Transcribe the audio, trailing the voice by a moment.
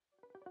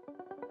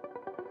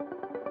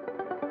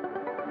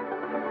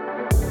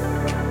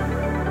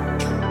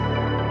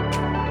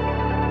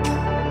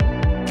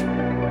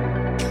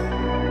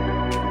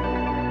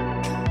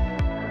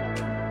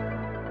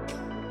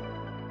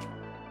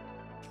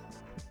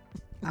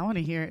I want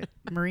to hear it.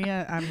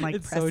 Maria, I'm like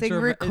It's so pressing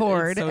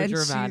record, it's so and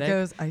dramatic. she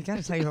goes, I got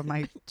to tell you about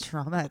my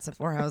trauma at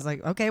Sephora. I was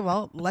like, okay,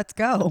 well, let's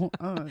go.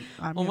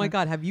 Oh my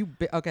God. Have you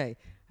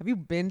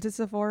been to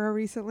Sephora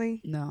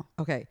recently? No.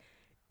 Okay.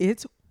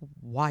 It's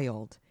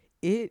wild.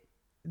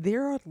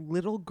 There are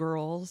little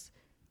girls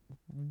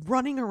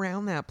running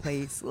around that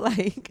place.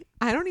 Like,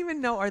 I don't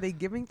even know. Are they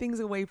giving things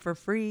away for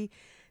free?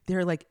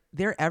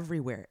 They're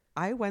everywhere.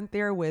 I went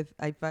there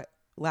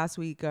last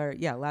weekend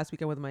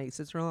with my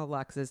sister-in-law,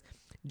 Alexis,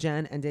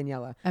 Jen, and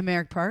Daniela. At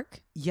Merrick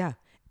Park? Yeah.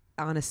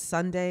 On a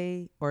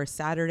Sunday or a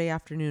Saturday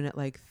afternoon at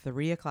like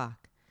 3:00.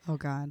 Oh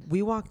God.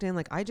 We walked in,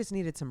 like, I just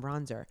needed some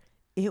bronzer.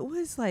 It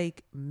was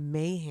like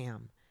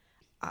mayhem.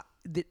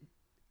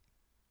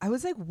 I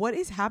was like, what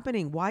is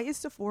happening? Why is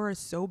Sephora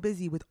so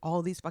busy with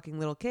all these fucking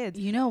little kids?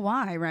 You know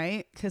why,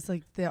 right? Because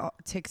like the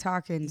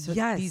TikTok and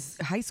Yes. these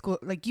high school,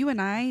 like you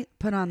and I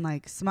put on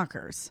like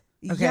Smuckers.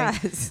 Okay.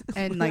 Yes.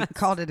 And like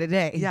called it a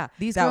day. Yeah.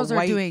 These That girls are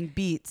white- doing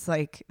beats.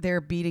 Like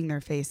they're beating their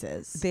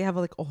faces. They have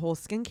like a whole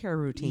skincare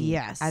routine.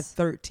 Yes. At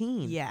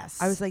 13. Yes.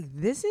 I was like,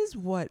 this is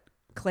what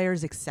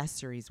Claire's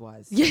accessories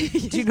was. Yeah.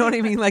 Do you know what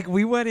I mean? Like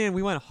we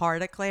went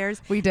hard at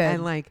Claire's. We did.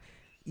 And like,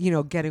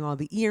 getting all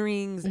the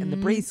earrings and the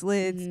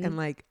bracelets and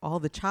like all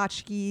the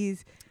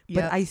tchotchkes. But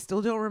Yep. I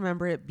still don't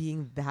remember it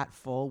being that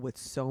full with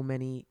so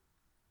many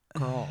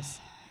girls.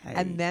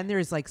 And then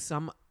there's like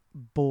some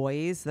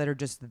boys that are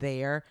just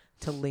there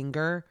to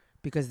linger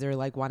because they're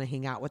like want to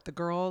hang out with the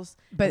girls.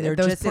 But they're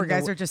those just poor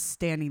guys are just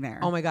standing there.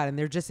 Oh my God. And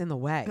they're just in the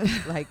way.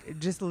 Like,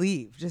 just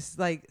leave. Just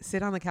like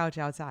sit on the couch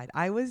outside.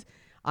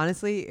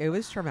 Honestly, it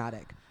was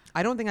traumatic.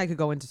 I don't think I could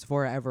go into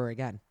Sephora ever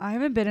again. I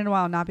haven't been in a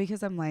while, not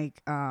because I'm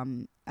like,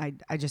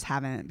 I just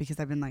haven't, because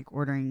I've been like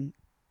ordering.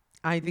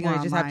 I think more I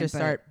just have online, to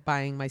start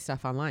buying my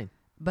stuff online.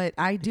 But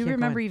I do can't go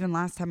remember in. even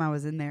last time I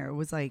was in there, it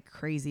was like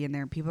crazy in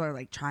there. People are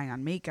like trying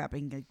on makeup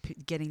and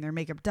like, getting their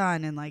makeup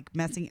done and like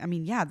messing. I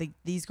mean, yeah,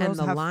 these girls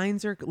And the have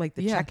lines are like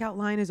the Yeah. checkout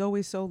line is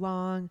always so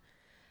long.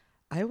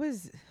 a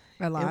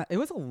lot. It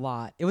was a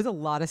lot. It was a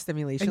lot of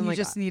stimulation. And you like,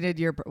 just needed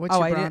your what's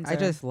your bronzer? I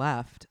just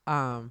left.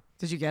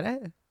 Did you get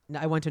it? No,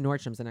 I went to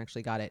Nordstrom's and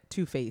actually got it.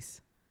 Too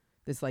Faced.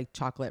 This like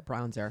chocolate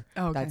bronzer.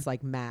 Oh, okay. That's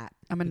like matte.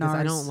 I'm a because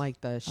I NARS. don't like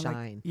the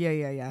shine. Yeah.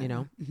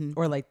 You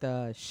or like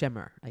the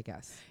shimmer, I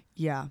guess.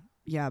 Yeah.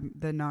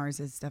 The NARS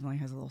definitely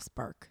has a little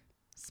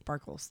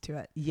sparkles to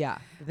it. Yeah.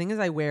 The thing is,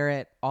 I wear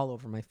it all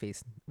over my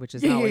face, which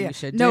is not what you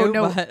should No, do.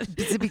 no. But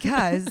It's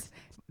because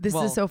this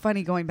Well- is so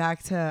funny. Going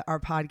back to our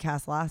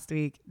podcast last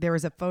week, there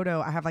was a photo.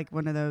 I have like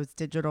one of those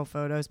digital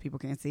photos people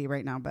can't see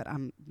right now, but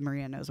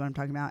Maria knows what I'm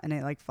talking about, and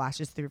it like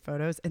flashes through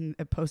photos, and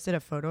it posted a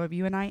photo of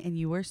you and I, and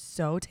you were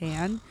so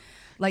tan.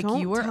 Like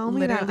Don't you were tell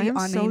me that. literally I am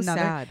on so another.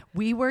 sad.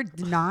 We were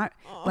not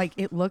like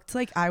it looked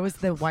like I was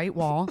the white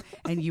wall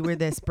and you were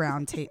this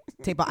brown table.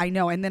 I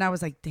know. And then I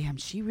was like, damn,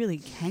 she really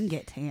can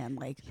get tan.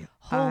 Like,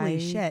 holy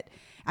shit.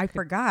 I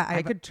forgot.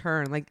 I could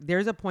turn. Like,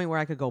 there's a point where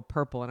I could go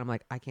purple, and I'm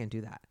like, I can't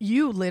do that.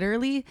 You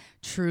literally,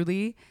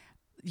 truly,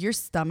 your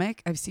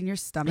stomach. I've seen your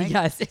stomach.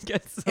 Yes, it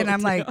gets so And I'm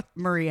down. like,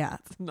 Maria,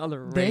 It's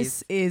another race.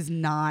 this is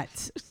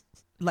not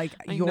like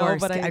I know,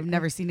 yours. but I've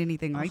never seen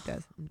anything like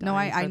this. I'm No,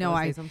 dying I for know.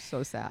 those days. I'm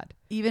so sad.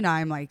 Even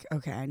I'm like,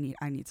 okay, I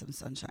need some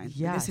sunshine.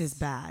 Yes. This is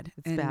bad.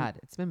 It's bad.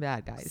 It's been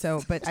bad, guys.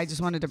 So, but I just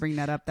wanted to bring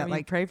that up. That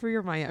like, pray for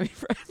your Miami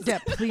friends. yeah,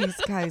 please,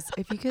 guys,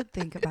 if you could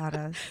think about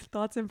us.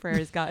 Thoughts and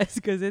prayers, guys,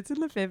 because it's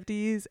in the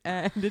 50s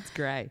and it's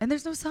gray. And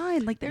there's no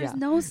sign. Like, there's Yeah.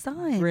 no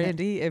sign.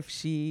 Brandy, if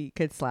she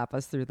could slap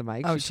us through the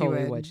mic, Oh, she she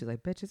totally would. would. She's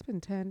like, bitch, it's been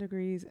 10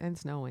 degrees and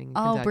snowing. in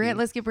Oh, Kentucky."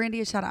 let's give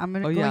Brandy a shout out. I'm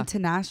going yeah. to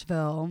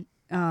Nashville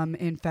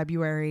in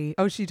February.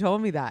 Oh, she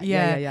told me that.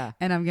 Yeah. Yeah.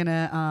 And I'm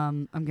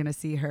gonna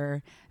see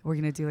her. We're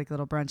gonna do like a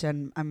little brunch,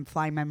 and I'm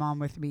flying my mom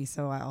with me,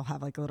 so I'll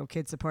have like a little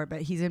kid support.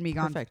 But he's gonna be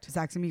gone. Perfect.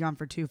 Zach's gonna be gone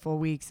for 2 full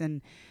weeks,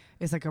 and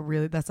it's like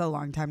that's a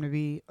long time to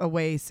be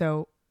away.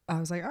 So I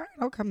was like, all right,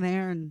 I'll come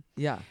there, and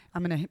Yeah.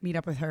 I'm gonna meet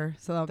up with her.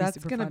 So that'll That's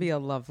be super going to fun. be a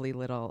lovely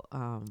little...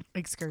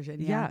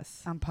 excursion. Yeah.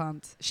 Yes. I'm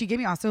pumped. She gave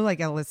me also like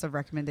a list of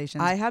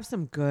recommendations. I have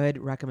some good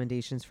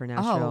recommendations for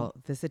Nashville.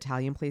 This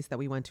Italian place that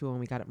we went to when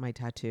we got my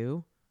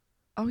tattoo.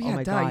 Oh yeah,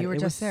 my duh. God, You were it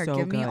just was there. so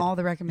Give me good. all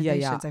the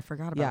recommendations. Yeah. I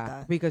forgot about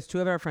that. Because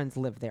 2 of our friends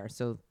live there,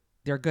 so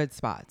they're good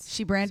spots.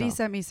 Brandy So.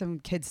 sent me some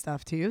kid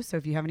stuff too. So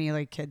if you have any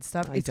like kid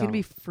stuff, I it's gonna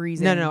be don't.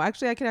 freezing. No.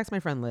 Actually, I could ask my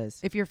friend Liz.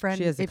 If your friend,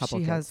 She has a if couple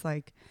she kids. has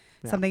like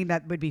Yeah. something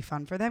that would be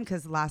fun for them,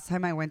 because last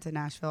time I went to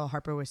Nashville,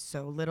 Harper was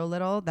so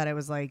little that it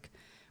was like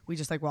we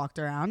just like walked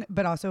around.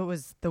 But also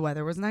the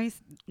weather was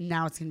nice.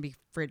 Now it's gonna be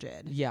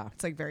frigid. Yeah.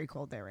 It's like very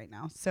cold there right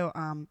now. So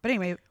but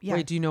anyway, yeah.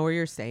 Wait, do you know where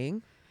you're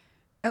staying?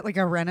 At like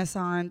a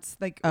Renaissance,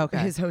 like Okay.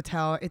 his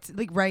hotel. It's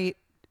like right.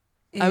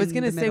 I was in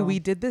going to the say middle. we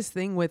did this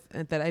thing with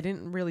that I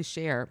didn't really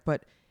share,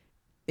 but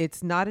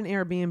it's not an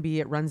Airbnb.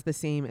 It runs the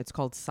same. It's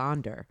called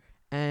Sonder.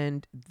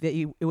 And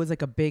it was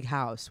like a big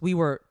house. We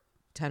were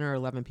 10 or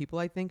 11 people,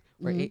 I think,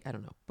 or 8. I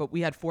don't know. But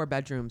we had 4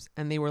 bedrooms,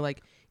 and they were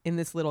like in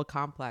this little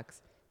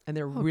complex. And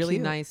they're really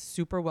cute. nice,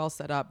 super well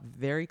set up,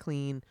 very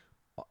clean.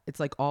 It's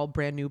like all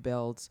brand new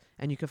builds,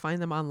 and you can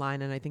find them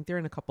online. And I think they're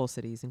in a couple of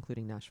cities,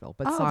 including Nashville.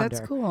 But Oh, Sonder, that's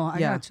cool. I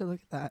Yeah. got to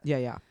look at that.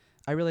 Yeah.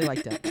 I really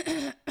liked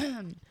it.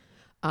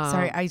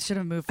 Sorry, I should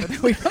have moved further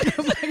away from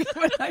the mic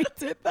when I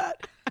did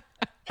that.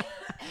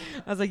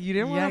 I was like, you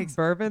didn't want to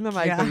burp in the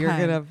mic, but you're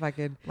gonna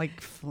fucking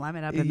like phlegm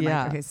it up in the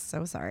mic. Okay,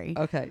 so sorry.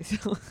 Okay,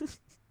 so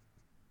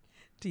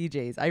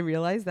TJ's. I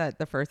realized that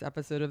the first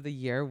episode of the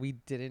year we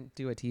didn't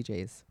do a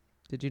TJ's.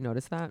 Did you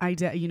notice that? I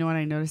did. You know what?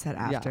 I noticed that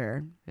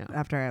after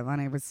when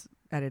I was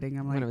editing.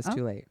 I'm like, when it was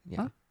too late.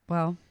 Yeah.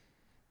 Well,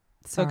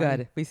 so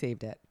good. We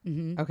saved it.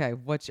 Mm-hmm. Okay.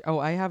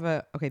 I have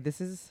okay.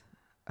 This is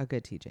a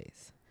good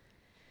TJ's.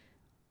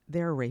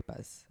 Their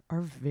arepas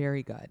are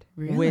very good.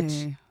 Really?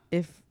 Which,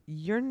 if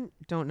you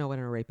don't know what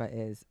an arepa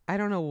is, I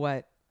don't know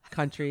what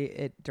country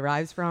it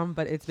derives from,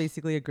 but it's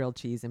basically a grilled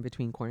cheese in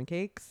between corn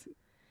cakes.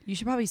 You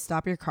should probably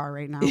stop your car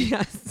right now.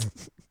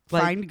 Yes.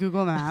 Find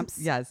Google Maps.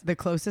 Yes. The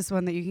closest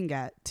one that you can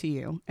get to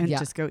you and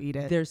just go eat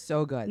it. They're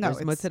so good. No,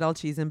 there's mozzarella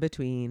cheese in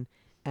between.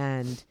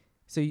 And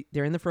so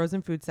they're in the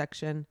frozen food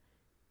section.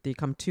 They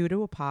come 2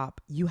 to a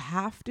pop. You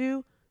have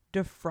to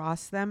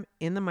defrost them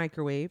in the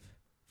microwave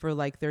for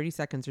like 30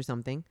 seconds or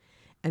something.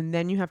 And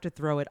then you have to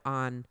throw it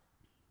on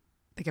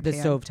the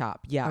stovetop.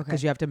 Yeah.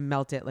 Because you have to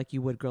melt it like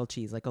you would grilled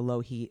cheese, like a low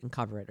heat, and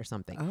cover it or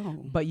something.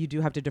 Oh. But you do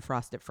have to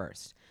defrost it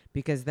first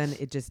because then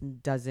it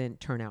just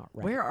doesn't turn out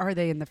right. Where are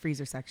they in the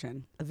freezer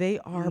section? They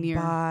are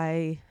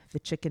by the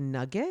chicken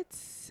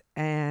nuggets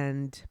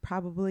and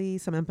probably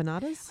some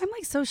empanadas. I'm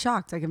like so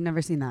shocked. Like I've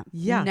never seen that.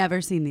 Yeah.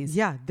 Never seen these.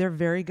 Yeah. They're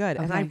very good.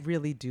 Okay. And I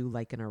really do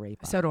like an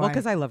arepa. So do I. Well,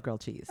 because I love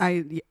grilled cheese.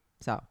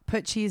 So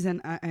put cheese in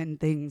and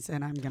things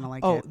and I'm going to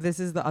like it. Oh, this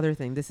is the other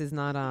thing. This is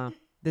not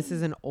this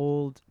is an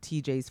old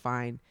TJ's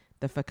find.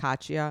 The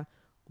focaccia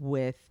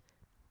with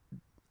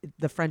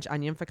the French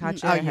onion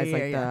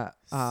focaccia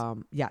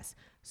yes.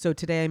 So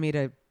today I made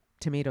a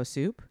tomato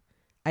soup.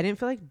 I didn't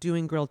feel like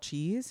doing grilled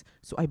cheese,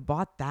 so I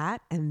bought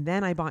that, and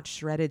then I bought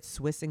shredded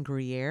Swiss and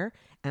Gruyere,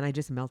 and I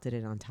just melted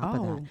it on top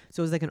of that.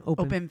 So it was like an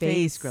open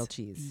face grilled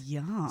cheese.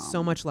 Yeah.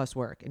 So much less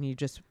work, and you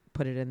just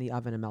put it in the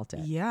oven and melt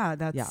it. Yeah,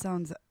 that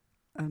sounds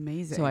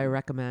amazing. So I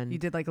recommend. You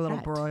did like a little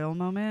broil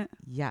moment?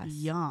 Yes.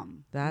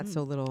 Yum. That's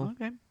a little.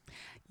 Okay.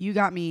 You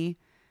got me.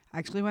 I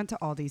actually went to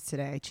Aldi's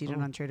today. I cheated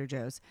on Trader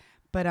Joe's.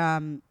 But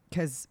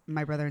because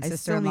my brother and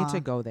sister-in-law. I still need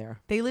to go there.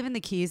 They live in the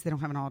Keys. They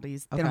don't have an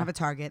Aldi's. They don't have a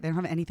Target. They don't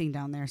have anything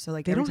down there. So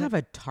like they don't have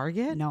a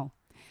Target? No.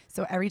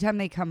 So every time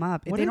they come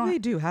up, what do they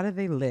do? How do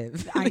they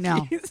live? I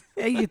know.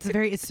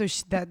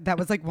 That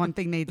was like one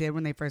thing they did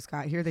when they first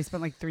got here. They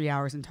spent like 3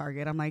 hours in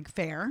Target. I'm like,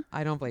 fair.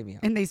 I don't blame you.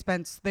 And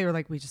they were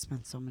like, we just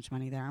spent so much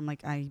money there. I'm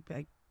like,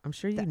 I'm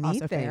sure you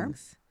need things. Fair.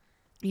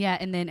 Yeah.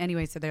 And then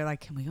anyway, so they're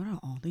like, can we go to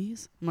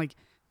Aldi's? I'm like,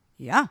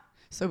 yeah.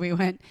 So we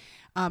went,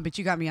 but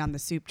you got me on the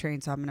soup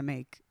train, so I'm gonna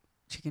make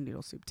chicken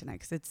noodle soup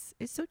tonight because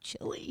it's so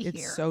chilly here.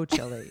 It's so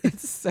chilly.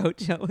 It's so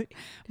chilly.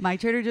 My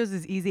Trader Joe's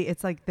is easy.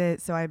 It's like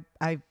so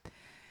I've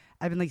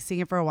been like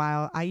seeing it for a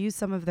while. I use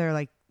some of their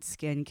like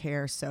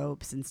skincare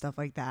soaps and stuff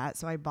like that.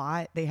 So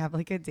they have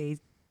like a day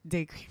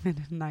cream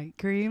and a night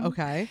cream.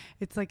 Okay.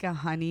 It's like a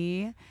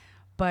honey,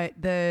 but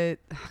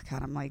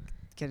I'm like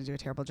gonna do a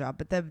terrible job.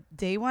 But the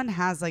day one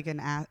has like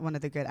one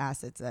of the good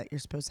acids that you're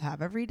supposed to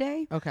have every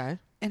day. Okay.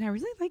 And I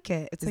really like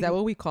it. Is that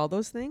what we call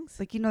those things?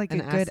 Like, like a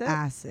good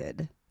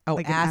acid. Oh,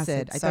 like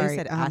acid. I thought you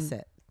said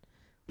asset.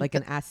 Like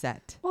an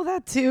asset. Well,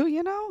 that too,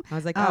 I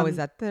was like, is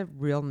that the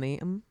real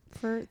name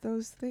for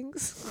those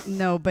things?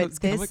 No, but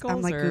this,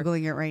 I'm like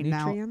Googling it right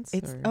now.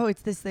 It's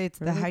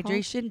the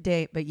hydration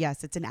day, but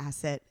yes, it's an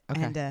asset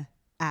and a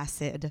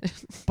acid.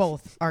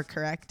 Both are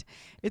correct.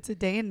 It's a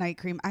day and night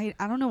cream. I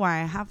don't know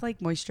why I have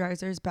like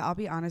moisturizers, but I'll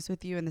be honest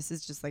with you, and this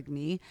is just like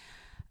me.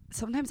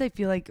 Sometimes I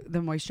feel like the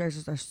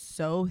moisturizers are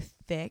so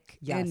thick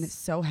and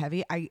so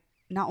heavy.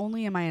 Not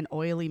only am I an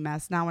oily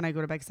mess now when I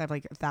go to bed because I have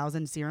like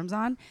 1,000 serums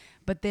on,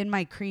 but then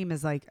my cream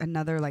is like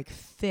another like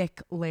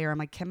thick layer. I'm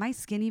like, can my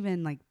skin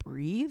even like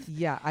breathe?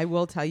 Yeah, I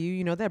will tell you,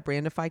 you know that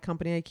Brandify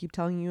company I keep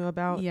telling you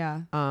about?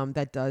 Yeah.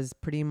 That does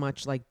pretty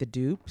much like the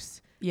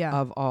dupes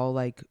of all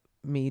like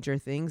major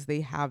things. They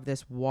have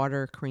this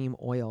water cream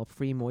oil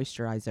free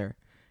moisturizer.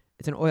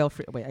 It's an oil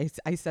free. Wait,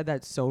 I said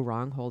that so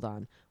wrong. Hold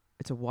on.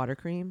 It's a water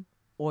cream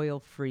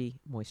oil free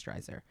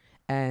moisturizer,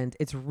 and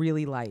it's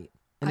really light.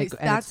 And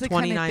that's it's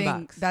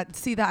 $29.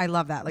 That I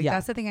love that. Like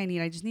that's the thing I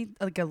need. I just need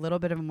like a little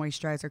bit of a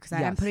moisturizer because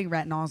I am putting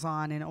retinols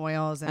on and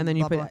oils and then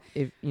you blah,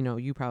 put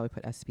you probably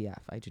put SPF.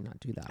 I do not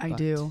do that. I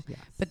do. Yes.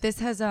 But this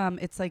has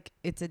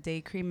it's a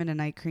day cream and a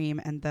night cream,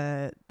 and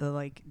the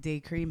like day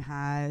cream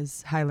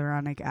has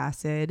hyaluronic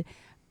acid,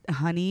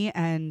 honey,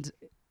 and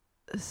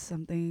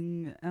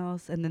something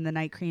else, and then the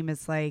night cream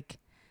is like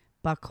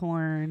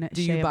buckhorn.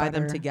 Do you buy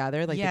them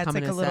together? Like yeah, it's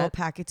like a little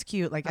pack. It's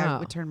cute. Like I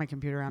would turn my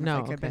computer around if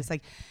I could, but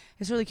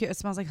it's really cute. It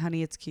smells like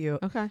honey. It's cute.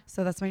 Okay.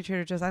 So that's my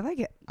Trader Joe's. I like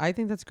it. I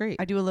think that's great.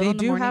 I do a little. They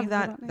do have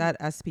that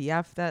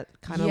SPF that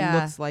kind of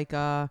looks like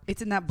a.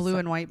 It's in that blue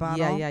and white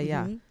bottle. Yeah.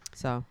 Mm-hmm.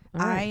 So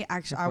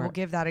I will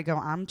give that a go.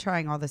 I'm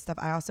trying all this stuff.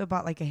 I also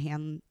bought like a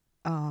hand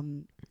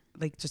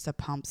like just a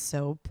pump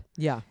soap.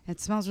 Yeah. It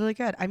smells really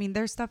good. I mean,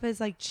 their stuff is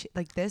like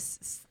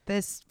this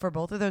for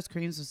both of those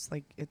creams was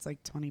like it's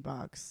like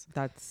 $20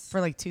 That's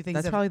for like two things.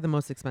 That's probably the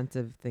most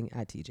expensive thing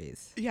at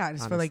TJ's. Yeah,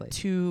 it's honestly. for like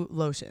 2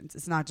 lotions.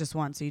 It's not just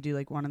one. So you do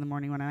like one in the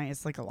morning, one at night.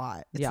 It's like a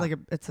lot. It's Yeah.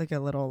 it's like a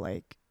little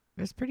like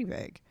it's pretty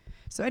big.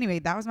 So anyway,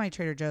 that was my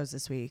Trader Joe's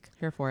this week.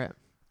 Here for it.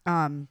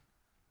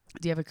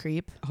 Do you have a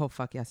creep? Oh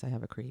fuck yes, I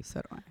have a creep.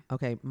 So do I.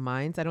 Okay,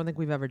 mine's. I don't think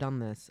we've ever done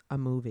this. A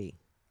movie.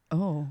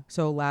 Oh.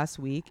 So last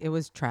week it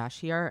was trash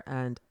here,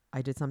 and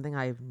I did something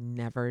I've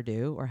never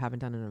do or haven't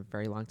done in a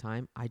very long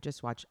time. I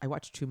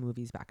watched 2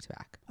 movies back to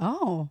back.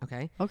 Oh.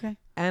 Okay. Okay.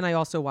 And I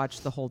also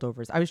watched The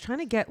Holdovers. I was trying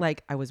to get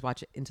I was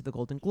watching into the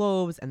Golden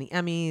Globes and the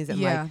Emmys,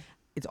 and like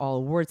it's all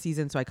award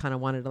season, so I kind of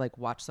wanted to like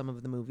watch some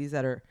of the movies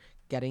that are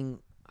getting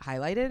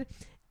highlighted.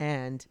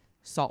 And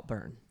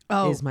Saltburn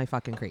is my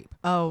fucking creep.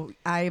 Oh,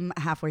 I'm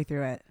halfway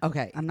through it.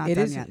 Okay. I'm not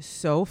done yet. It is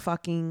so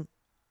fucking,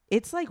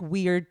 it's like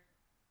weird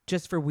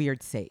just for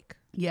weird's sake.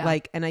 Yeah.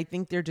 Like, and I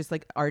think they're just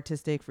like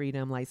artistic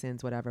freedom,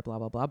 license, whatever, blah,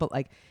 blah, blah. But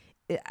like,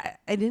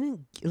 I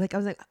didn't, like, I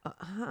was like,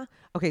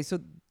 Okay, so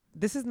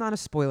this is not a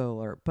spoiler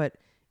alert, but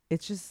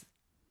it's just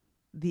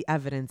the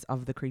evidence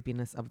of the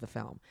creepiness of the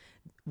film.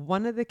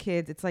 One of the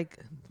kids, it's like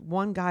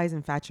one guy's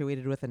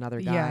infatuated with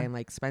another guy and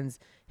like spends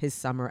his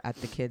summer at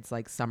the kid's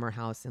like summer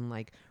house in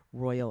like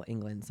Royal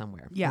England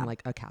somewhere. Yeah. In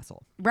like a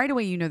castle. Right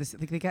away, you know this.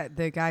 Like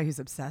the guy who's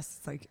obsessed.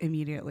 It's like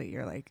immediately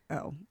you're like,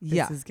 oh,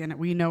 this is gonna.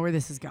 We know where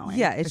this is going.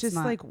 Yeah, it's just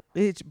like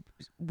it's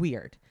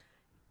weird.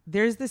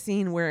 There's the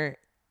scene where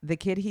the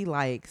kid he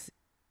likes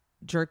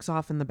jerks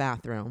off in the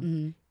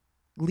bathroom,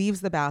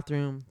 leaves the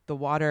bathroom. The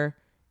water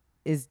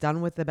is done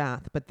with the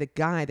bath, but the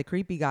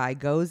creepy guy,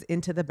 goes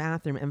into the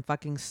bathroom and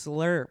fucking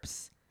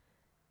slurps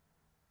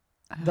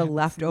the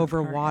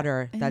leftover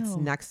water that's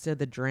next to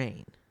the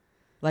drain.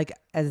 Like,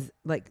 as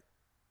like,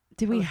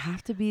 did we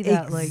have to be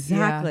that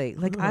exactly?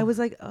 Like, I was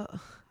like,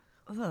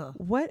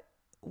 what?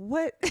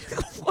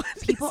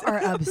 People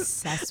are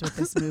obsessed with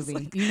this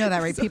movie. You know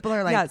that, right? People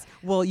are like, yes.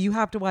 Well, you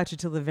have to watch it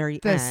till the very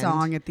end. The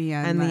song at the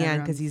end. And the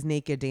end, because he's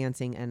naked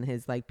dancing and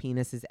his like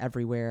penis is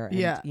everywhere.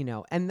 And, you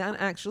know, and that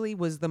actually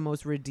was the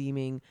most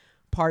redeeming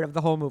part of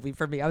the whole movie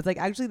for me. I was like,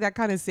 actually, that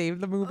kind of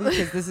saved the movie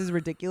because this is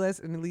ridiculous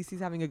and at least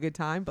he's having a good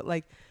time. But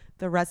like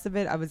the rest of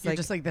it, I was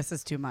just like, this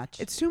is too much.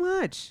 It's too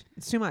much.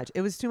 It's too much.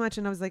 It was too much.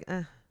 And I was like,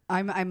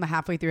 I'm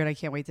halfway through it. I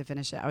can't wait to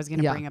finish it. I was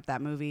going to bring up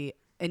that movie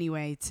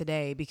anyway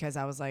today because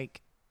I was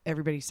like,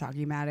 everybody's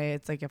talking about it.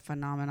 It's like a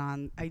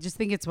phenomenon. I just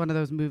think it's one of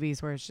those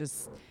movies where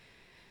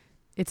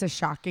it's a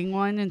shocking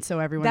one, and so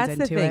everyone's into it.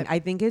 That's the thing. I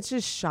think it's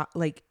just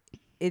like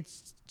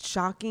it's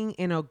shocking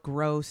in a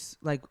gross,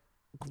 like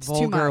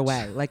vulgar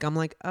way. Like I'm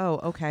like,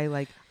 oh, okay.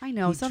 Like I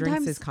know he sometimes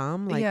drinks his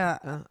cum. Like,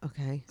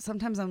 okay.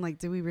 Sometimes I'm like,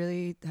 do we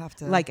really have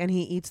to? Like, and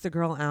he eats the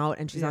girl out,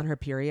 and she's on her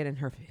period, and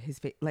his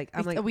face. Like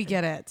I'm like, we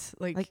get it.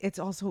 Like it's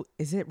also,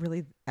 is it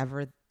really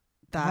ever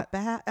that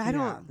bad? I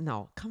don't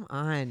know. Come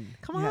on.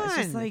 It's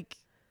just like.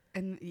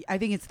 And I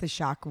think it's the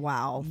shock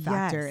wow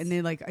factor. Yes. And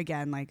then like,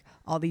 again, like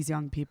all these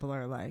young people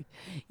are like,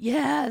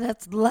 yeah,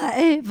 that's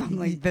life. I'm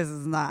like, this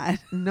is not.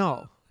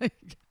 No.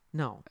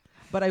 No.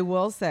 But I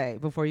will say,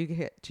 before you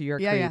get to your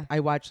creep,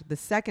 I watched the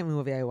second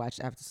movie I watched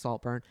after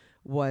Saltburn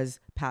was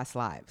Past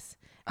Lives.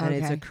 And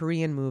it's a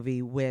Korean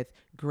movie with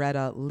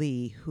Greta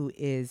Lee,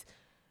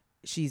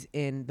 she's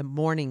in The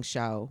Morning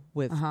Show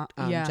with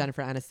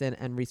Jennifer Aniston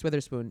and Reese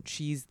Witherspoon.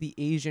 She's the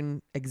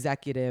Asian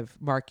executive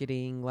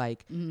marketing,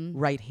 like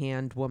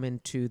right-hand woman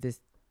to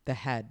the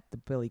head, the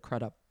Billy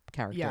Crudup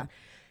character. Yeah.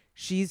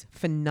 She's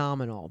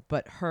phenomenal,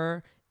 but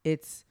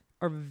it's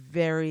a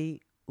very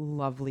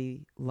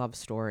lovely love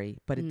story,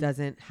 but it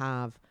doesn't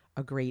have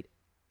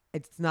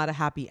it's not a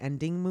happy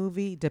ending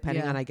movie,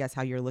 depending on, I guess,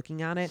 how you're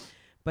looking at it.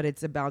 But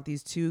it's about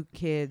these 2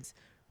 kids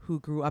who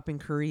grew up in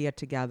Korea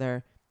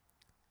together,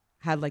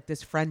 had like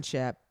this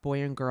friendship,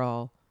 boy and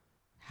girl,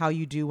 how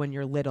you do when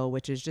you're little,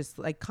 which is just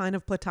like kind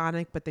of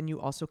platonic, but then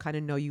you also kind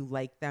of know you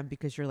like them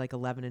because you're like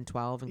 11 and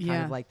 12 and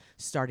kind of like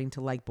starting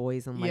to like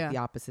boys and like the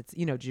opposites,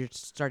 you know, you're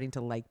starting to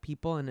like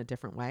people in a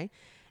different way.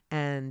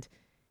 And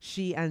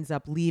she ends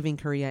up leaving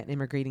Korea and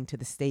immigrating to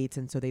the States.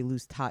 And so they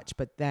lose touch,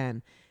 but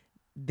then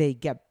they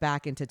get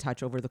back into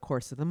touch over the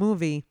course of the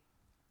movie.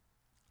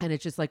 And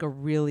it's just like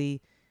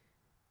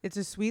it's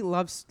a sweet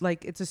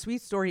it's a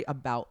sweet story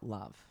about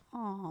love.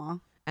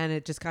 Aww. And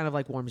it just kind of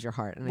like warms your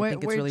heart. And I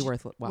think it's really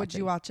worth watching. Would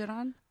you watch it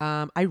on?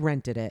 I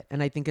rented it,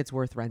 and I think it's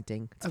worth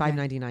renting. It's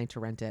 $5.99 to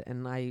rent it,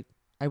 and I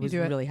was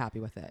really happy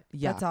with it.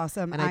 Yeah, that's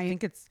awesome. And I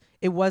think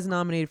it was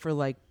nominated for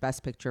like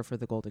Best Picture for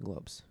the Golden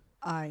Globes.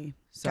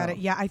 Got it.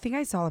 Yeah, I think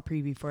I saw a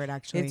preview for it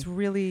actually. It's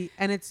really,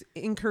 and it's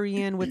in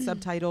Korean with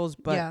subtitles,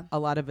 but a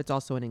lot of it's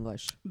also in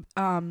English.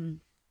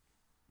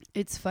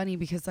 It's funny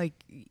because like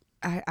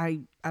I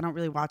don't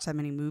really watch that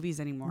many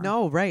movies anymore.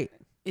 No, right.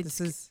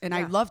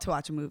 I love to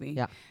watch a movie.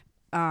 Yeah.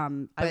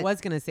 I was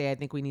gonna say I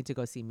think we need to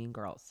go see Mean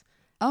Girls.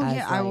 Oh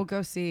yeah, I will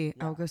go see.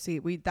 Yeah. I will go see.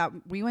 We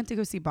went to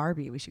go see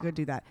Barbie. We should go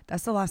do that.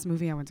 That's the last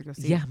movie I went to go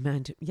see. Yeah,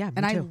 man. Yeah,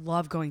 and I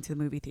love going to the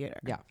movie theater.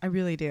 Yeah, I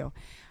really do.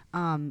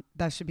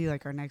 That should be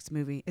like our next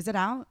movie. Is it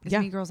out? Is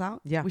Yeah. Mean Girls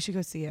out? Yeah. We should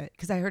go see it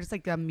because I heard it's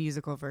like a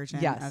musical version.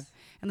 Yes.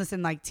 And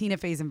listen, like Tina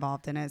Fey's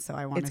involved in it, so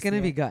I want to. It's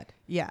gonna be good.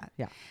 Yeah.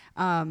 Yeah.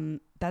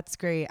 That's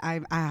great.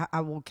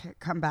 I will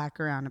come back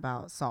around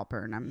about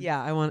Saltburn.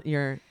 Yeah, I want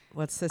your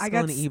what's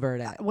Siskel and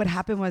Ebert at? What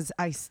happened was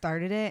I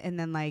started it and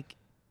then like,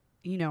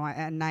 you know,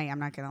 at night I'm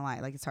not gonna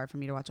lie, like it's hard for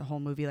me to watch a whole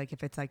movie like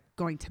if it's like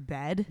going to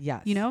bed.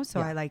 Yes. You know, so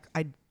Yeah.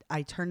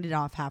 I turned it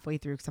off halfway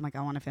through because I'm like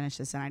I want to finish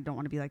this and I don't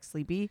want to be like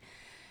sleepy.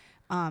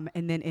 And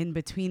then in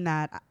between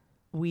that,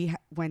 we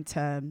went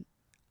to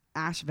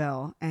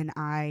Asheville and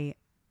I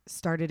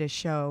started a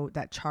show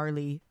that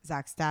Charlie,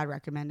 Zach's dad,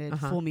 recommended,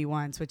 Fool Me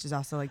Once, which is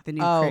also like the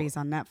new craze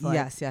on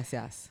Netflix.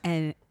 Yes.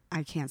 And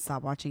I can't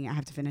stop watching it. I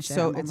have to finish it.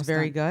 So it's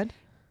very good.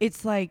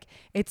 It's like,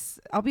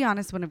 I'll be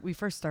honest, when we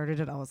first started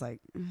it, I was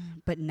like,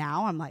 but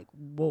now I'm like,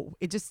 whoa,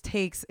 it's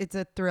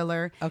a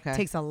thriller. Okay. It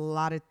takes a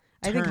lot of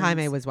I think turns.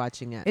 Jaime was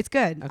watching it. It's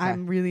good. Okay.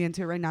 I'm really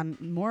into it right now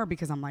more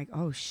because I'm like,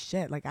 oh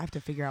shit, like I have to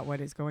figure out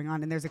what is going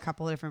on. And there's a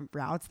couple of different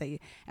routes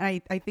I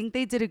think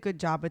they did a good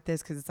job with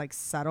this because it's like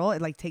subtle.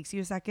 It like takes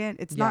you a second.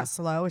 It's not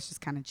slow. It's just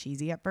kind of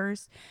cheesy at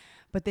first.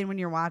 But then when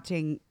you're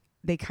watching,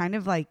 they kind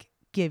of like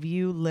give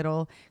you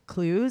little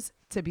clues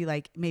to be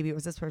like, maybe it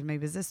was this person,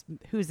 maybe it's this,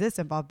 who's this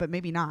involved, but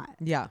maybe not.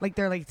 Yeah. Like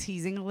they're like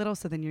teasing a little.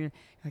 So then you're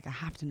like, I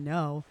have to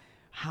know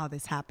how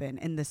this happened.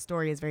 And the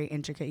story is very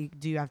intricate. You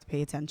do have to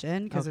pay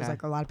attention because there's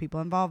like a lot of people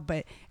involved,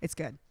 but it's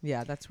good.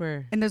 Yeah, that's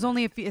where. And there's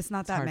only a few, it's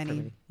not that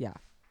many Yeah.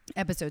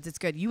 episodes. It's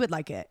good. You would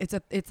like it.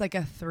 It's like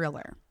a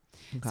thriller.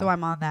 Okay. So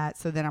I'm on that.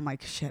 So then I'm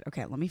like, shit,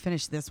 okay, let me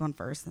finish this one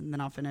first and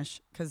then I'll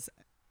finish. Cause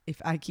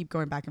if I keep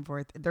going back and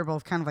forth, they're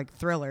both kind of like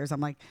thrillers.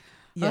 I'm like,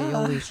 yeah,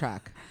 you'll lose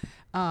track.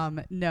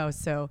 No.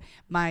 So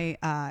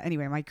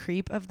anyway, my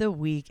creep of the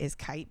week is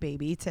Kite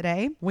Baby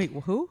today. Wait,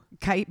 who?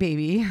 Kite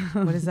Baby.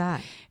 What is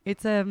that?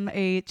 It's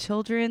a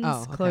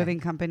children's clothing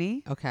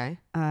company. Okay.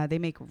 They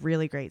make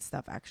really great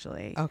stuff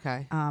actually.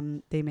 Okay.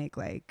 They make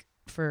like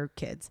for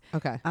kids.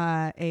 Okay.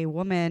 A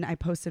woman, I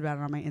posted about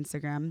it on my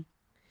Instagram.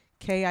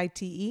 Kite?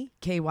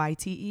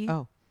 Kyte.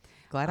 Oh,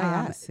 glad I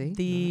asked. See?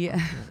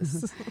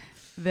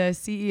 The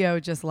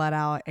CEO just let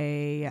out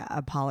a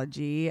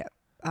apology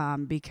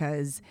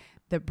because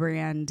the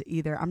brand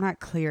I'm not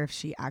clear if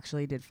she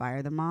actually did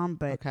fire the mom,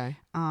 but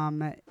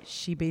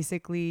she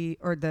basically,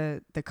 or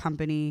the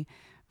company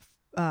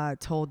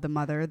told the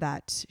mother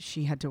that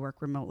she had to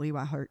work remotely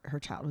while her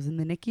child was in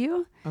the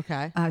NICU.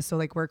 Okay. So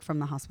like work from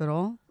the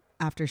hospital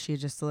after she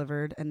had just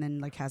delivered and then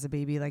like has a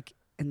baby like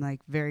in like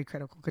very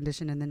critical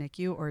condition in the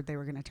NICU, or they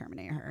were going to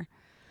terminate her.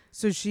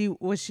 So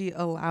was she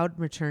allowed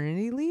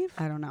maternity leave?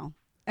 I don't know.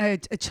 A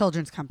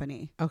children's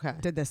company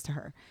did this to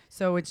her.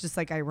 So it's just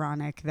like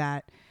ironic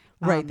that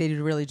right, they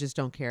really just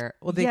don't care.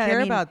 Well, they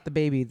care about the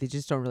baby. They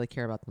just don't really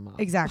care about the mom.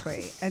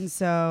 Exactly. And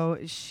so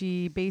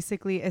she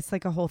basically, it's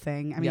like a whole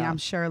thing. I mean, I'm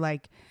sure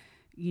like,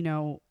 you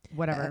know,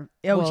 whatever.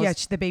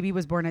 The baby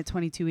was born at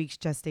 22 weeks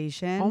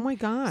gestation. Oh my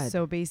God.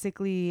 So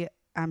basically,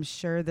 I'm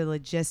sure the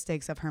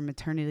logistics of her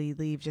maternity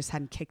leave just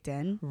hadn't kicked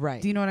in.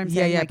 Right. Do you know what I'm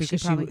saying? Yeah, like because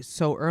she was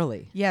so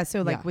early. Yeah.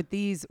 So like with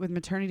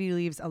maternity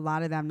leaves, a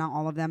lot of them, not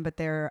all of them, but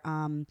they're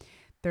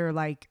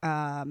like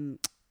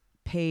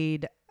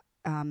paid.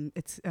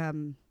 It's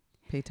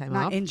paid time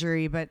not off?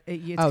 injury, but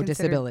it's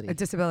disability. A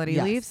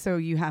disability leave. So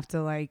you have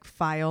to like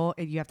file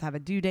and you have to have a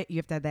due date. You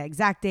have to have the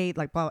exact date.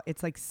 Like, well,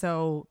 it's like,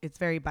 so it's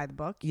very by the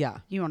book. Yeah.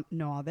 You don't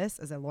know all this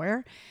as a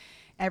lawyer.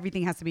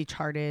 Everything has to be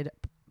charted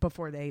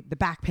before the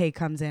back pay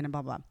comes in and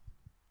blah, blah.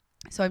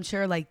 So I'm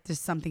sure like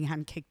just something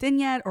hadn't kicked in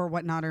yet or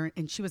whatnot,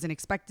 and she wasn't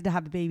expected to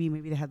have the baby.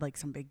 Maybe they had like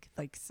some big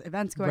like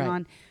events going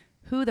on.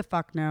 Who the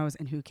fuck knows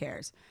and who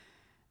cares?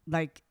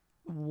 Like,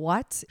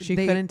 what? She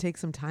couldn't take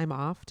some time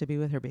off to be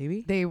with her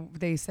baby?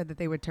 They said that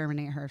they would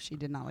terminate her if she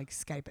did not like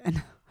Skype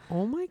in.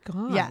 Oh my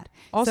God. Yeah.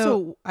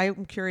 Also,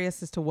 I'm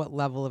curious as to what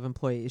level of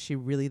employee. Is she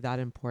really that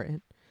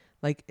important?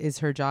 Like, is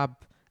her job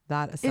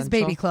that essential? It's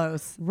baby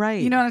clothes.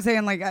 Right. You know what I'm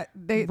saying? Like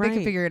they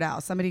could figure it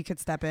out. Somebody could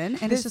step in.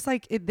 And it's just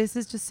like, this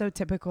is just so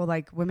typical.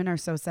 Like women are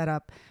so set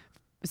up,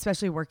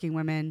 especially working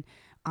women.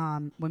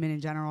 Women in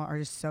general are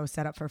just so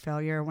set up for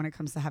failure when it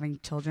comes to having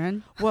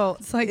children. Well,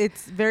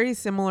 it's very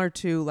similar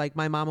to like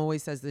my mom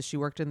always says this. She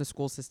worked in the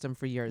school system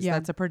for years. Yeah.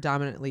 That's a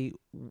predominantly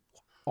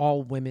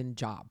all women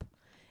job,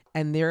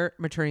 and their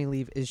maternity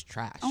leave is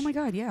trash. Oh my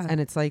God. Yeah.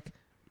 And it's like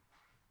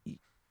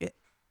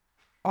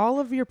all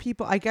of your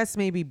people, I guess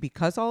maybe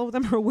because all of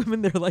them are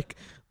women, they're like,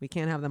 we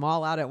can't have them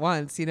all out at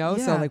once, you know?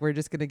 Yeah. So like, we're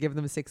just going to give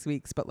them 6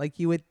 weeks. But like,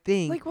 you would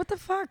think like, what the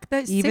fuck?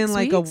 That even 6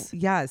 like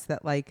weeks? that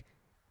like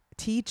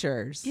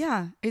teachers.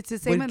 Yeah. It's the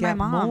same with my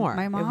mom. More.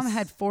 My mom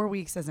had 4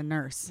 weeks as a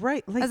nurse.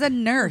 Right. Like, as a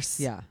nurse.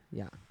 Yeah.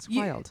 Yeah. It's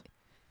wild.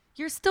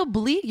 You're still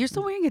You're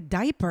still wearing a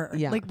diaper.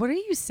 Yeah. Like, what are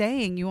you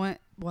saying? You want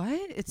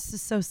what? It's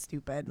just so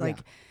stupid. Like,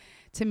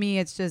 to me,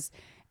 it's just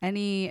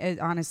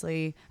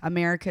honestly,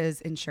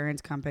 America's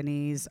insurance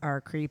companies are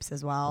creeps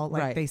as well.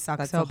 Like they suck.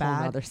 That's so bad.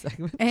 Whole other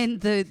segment.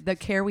 And the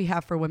care we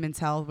have for women's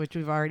health, which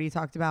we've already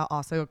talked about,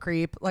 also a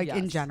creep. Like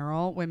in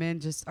general, women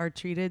just are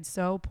treated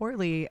so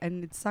poorly,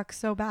 and it sucks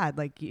so bad.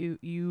 Like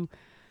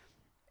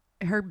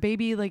her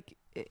baby, like,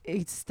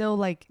 it's still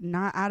like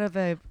not out of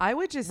a I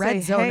would just red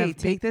say, zone hey, of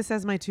take this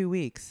as my 2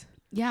 weeks.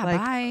 yeah, Like,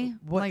 bye.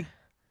 what? Like,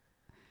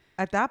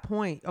 At that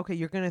point, okay,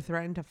 you're going to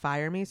threaten to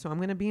fire me, so I'm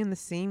going to be in the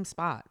same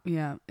spot.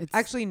 yeah, it's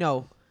Actually,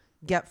 no,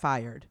 get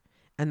fired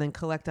and then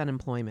collect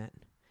unemployment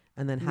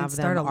and then have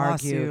start them a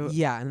argue. lawsuit.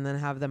 Yeah, and then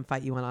have them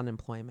fight you on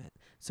unemployment.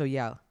 So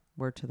yeah,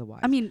 word to the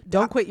wise. I mean,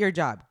 don't quit your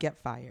job, get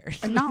fired.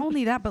 and not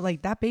only that, but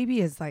like that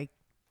baby is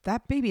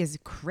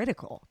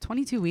critical.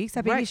 22 weeks,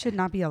 that baby Right. should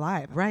not be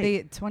alive.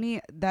 Right.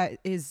 That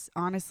is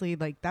honestly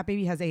like that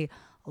baby has a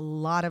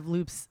lot of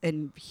loops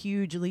and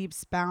huge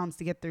leaps bounds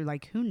to get through.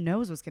 Like, who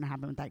knows what's going to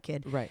happen with that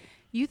kid? Right.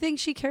 You think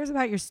she cares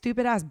about your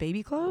stupid ass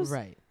baby clothes?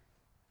 Right.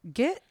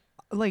 Get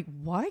like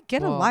what?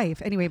 Get a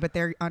life. Anyway, but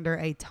they're under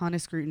a ton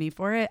of scrutiny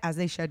for it, as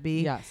they should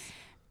be. Yes.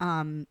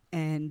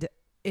 And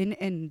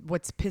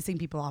what's pissing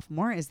people off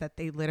more is that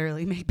they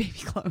literally make baby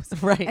clothes.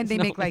 Right. And they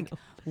make like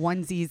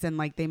onesies and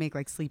like they make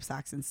like sleep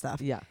sacks and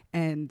stuff. Yeah.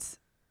 And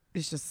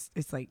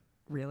it's like,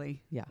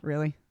 really? Yeah.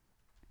 Really?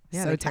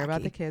 Yeah, So they care about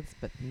tacky. the kids,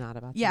 but not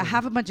about Yeah, the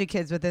have a bunch of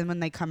kids, but then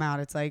when they come out,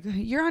 it's like,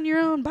 you're on your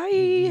own, bye.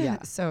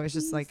 Yeah. So it's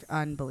just like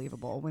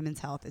unbelievable. Women's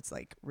health, it's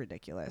like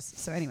ridiculous.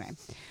 So anyway,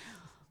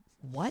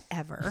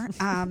 whatever.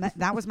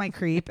 That was my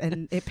creep,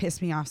 and it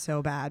pissed me off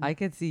so bad. I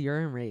could see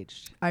you're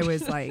enraged. I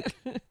was like,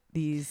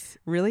 these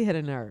Really hit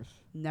a nerve.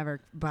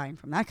 never buying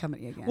from that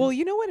company again. Well,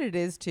 you know what it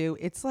is too?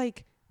 It's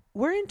like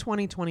we're in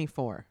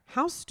 2024.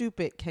 How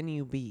stupid can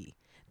you be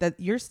that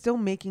you're still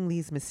making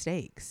these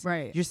mistakes?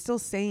 Right. You're still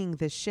saying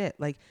this shit.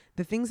 Like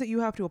the things that you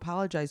have to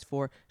apologize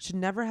for should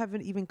never have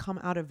even come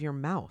out of your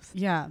mouth.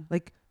 Yeah.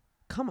 Like,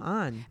 come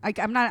on. I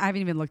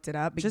haven't even looked it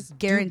up. But Just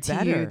guarantee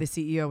do you better. the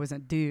CEO was a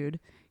dude.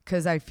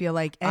 Because I feel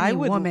like I any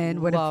would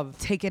woman would have love-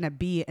 taken a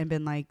beat and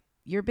been like,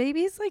 your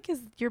baby's like,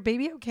 is your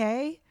baby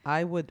okay?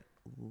 I would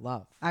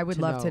love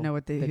to know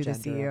what who the gender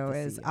CEO of the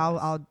is.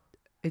 CEO.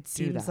 It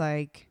seems that.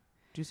 like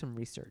Do some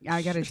research.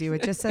 I got to do.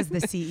 It just says the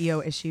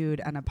CEO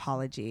issued an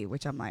apology,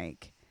 which I'm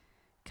like,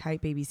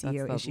 Kite Baby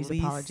CEO the issues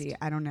least- apology.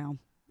 I don't know.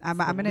 I'm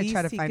The going to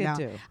try to least he find could out.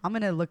 do. I'm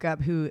going to look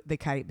up who the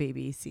Kite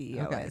Baby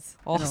CEO Okay. is.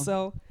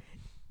 Also,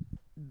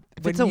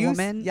 if it's a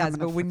woman, yes, I'm but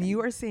gonna when frickin-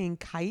 you are saying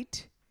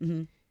kite,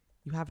 Mhm.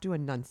 you have to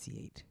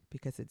enunciate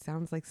because it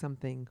sounds like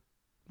something.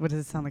 What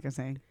does it sound like I'm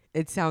saying?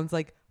 It sounds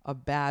like a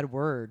bad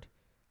word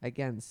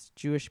against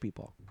Jewish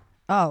people.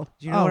 Oh,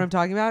 Do you know what I'm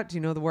talking about? Do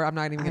you know the word? I'm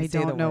not even going I to say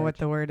the word. don't know what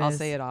the word is. I'll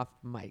say it off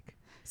mic.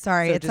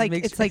 Sorry, So it's just like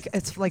make sure-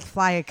 it's like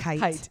fly a kite.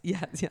 Kite.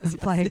 Yes.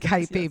 Fly a yes,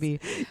 kite, yes. baby.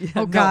 Yeah, Oh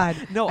no, God,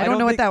 No, I don't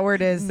know what think- that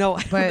word is. No,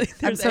 I don't but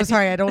think I'm there's so any-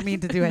 sorry. I don't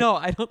mean to do it. No,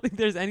 I don't think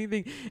there's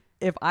anything.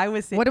 If I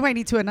was saying, What do I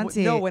need to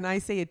enunciate? No, when I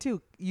say it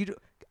too,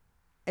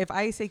 if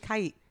I say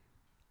kite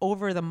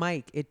over the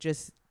mic, it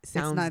just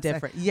sounds not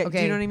different. Yeah, do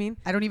okay. you know what I mean?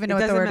 I don't even It know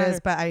what the doesn't word is,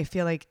 matter. but I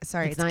feel like it's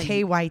not-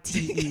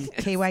 KYTE.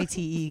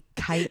 KYTE,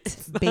 kite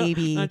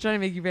baby. I'm not trying to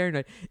make you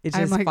paranoid. It's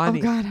I'm just like, oh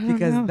funny God, I don't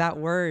because know. that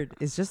word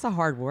is just a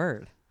hard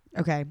word.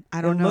 Okay,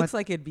 I don't it know. looks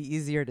like it'd be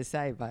easier to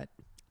say, but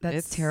That's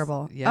it's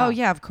terrible. Yeah. Oh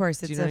yeah, of course.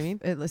 Do It's you know what I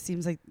mean? It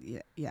seems like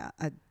yeah.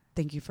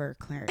 Thank you for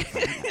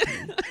clarifying that to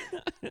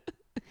me.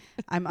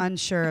 I'm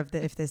unsure of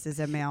if this is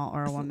a male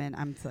or a woman.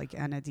 I'm like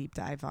on a deep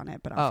dive on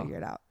it, but I'll figure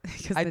it out.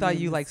 'Cause I the thought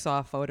name you is- like saw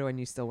a photo and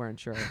you still weren't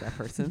sure of that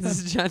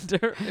person's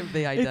gender if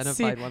they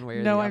identified one way or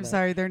the No, other. I'm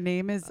sorry. Their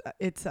name is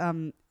it's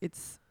Ying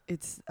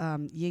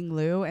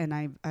Lu, and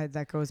I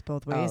that goes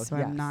both ways, so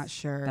I'm not yes,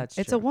 sure. that's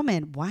It's true. a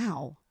woman.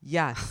 Wow.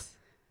 Yes.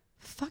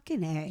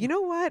 Fucking A. You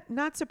know what?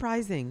 Not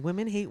surprising.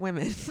 Women hate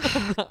women.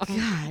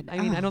 God. I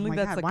mean, I don't think my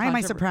that's God. a Why am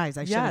I controver- surprised?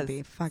 I shouldn't Yes,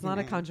 be. Fucking It's not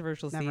a A.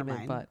 controversial Never statement,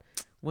 mind. but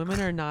women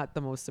are not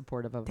the most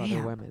supportive of other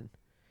Damn. women.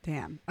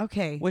 Damn.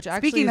 Okay. Which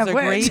actually Speaking is of a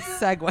which, great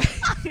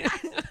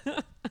segue.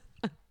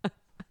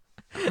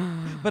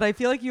 But I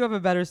feel like you have a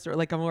better story,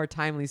 like a more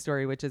timely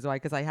story, which is why,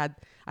 because I had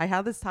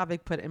this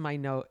topic put in my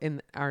note,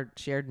 in our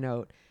shared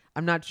note.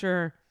 I'm not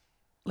sure,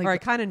 like, or I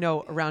kind of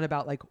know around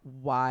about like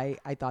why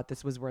I thought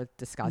this was worth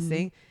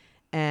discussing,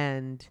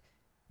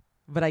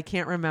 but I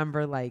can't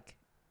remember like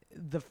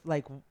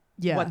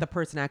what the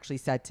person actually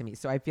said to me.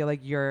 So I feel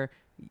like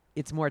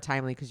it's more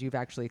timely because you've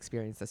actually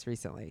experienced this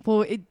recently.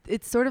 Well,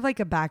 it's sort of like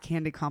a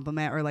backhanded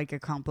compliment, or like a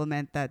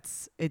compliment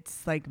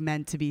it's like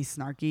meant to be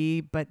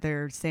snarky, but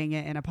they're saying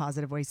it in a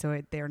positive way,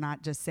 so they're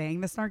not just saying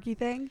the snarky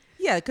thing.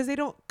 Yeah, because they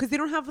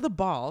don't have the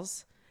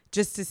balls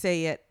just to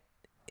say it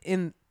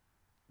in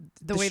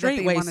the way that straight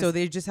they way, wanna so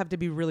they just have to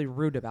be really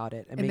rude about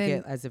it and make then-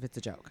 it as if it's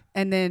a joke.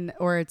 And then,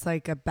 or it's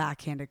like a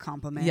backhanded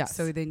compliment. Yes.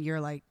 So then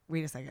you're like,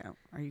 wait a second,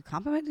 are you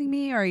complimenting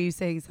me, or are you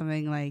saying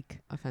something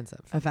like Offensive.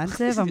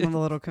 offensive? I'm a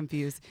little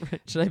confused.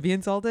 Should I be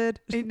insulted?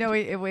 No,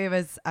 it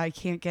was. I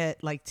can't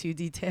get like too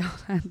detailed.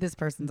 This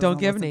person Don't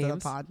doesn't give listen to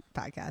names. the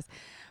podcast.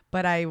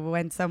 But I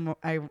was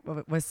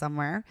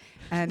somewhere,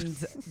 and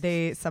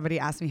somebody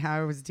asked me how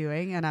I was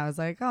doing, and I was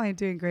like, "Oh, I'm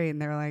doing great." And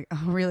they were like,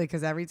 "Oh, really?"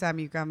 Because every time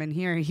you come in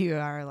here, you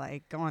are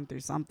like going through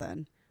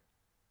something.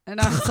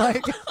 And I was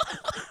like,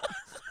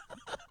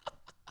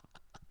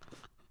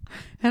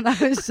 and I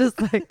was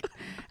just like,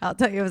 I'll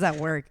tell you, it was at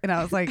work. And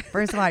I was like,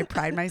 first of all, I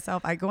pride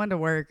myself. I go into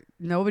work.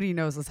 Nobody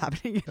knows what's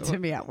happening to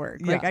me at work.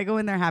 Yeah. Like I go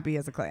in there happy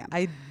as a clam.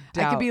 I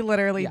could be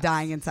literally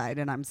dying inside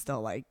and I'm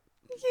still like,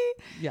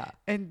 yeah.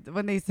 And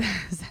when they said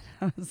it,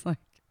 I was like,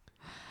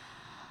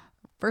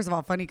 first of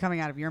all, funny coming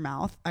out of your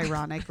mouth,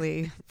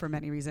 ironically, for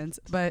many reasons.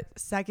 But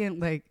second,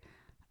 like,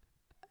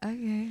 okay.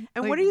 And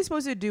like, what are you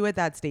supposed to do with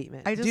that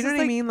statement? I just do you know was what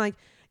I like- mean? Like,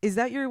 is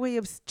that your way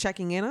of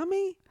checking in on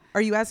me?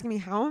 Are you asking me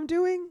how I'm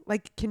doing?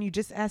 Like, can you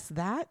just ask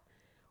that?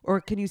 Or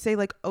can you say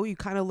like, oh, you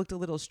kind of looked a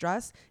little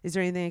stressed. Is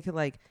there anything I could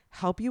like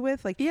help you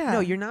with? Like, Yeah. no,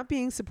 you're not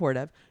being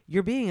supportive.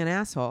 You're being an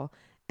asshole.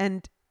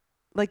 And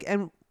like,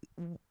 and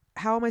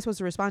how am I supposed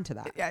to respond to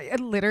that? Yeah, it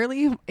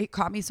literally, it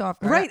caught me so off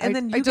guard. Right, and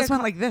then I you just get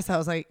went like this. I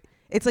was like,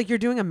 It's like you're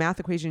doing a math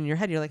equation in your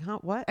head. You're like, huh,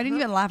 what? I didn't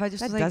even laugh. I just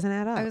That was like, doesn't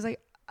add up. I was like,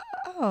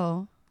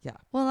 oh, Yeah.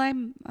 Well,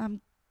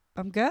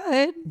 I'm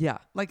good. Yeah.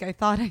 Like I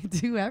thought I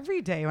do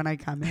every day when I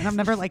come in. I'm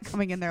never like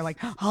coming in there like,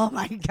 oh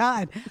my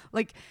God.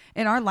 Like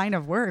in our line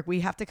of work, we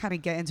have to kind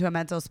of get into a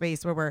mental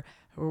space where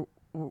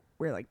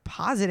we're like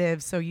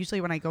positive. So usually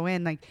when I go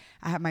in, like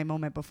I have my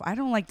moment before. I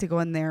don't like to go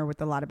in there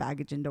with a lot of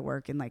baggage into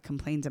work and like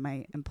complain to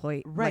my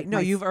employee. Right. Like, No,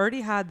 you've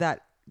already had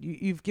that.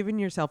 You've given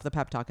yourself the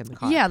pep talk in the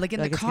car. Yeah, like in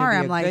the it's car, gonna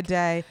be I'm a like, good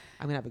day.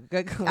 I'm gonna have a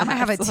good class. I'm gonna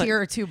have a Like,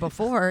 tear or two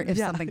before if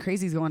Yeah. something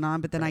crazy's going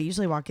on. But then I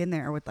usually walk in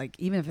there with like,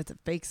 even if it's a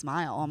fake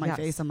smile on my Yes.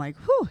 face, I'm like,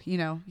 whew,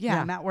 Yeah.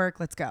 I'm at work.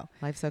 Let's go.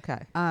 Life's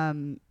okay.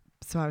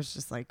 So I was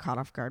just like caught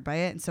off guard by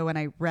it. And so when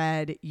I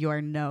read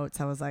your notes,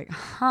 I was like,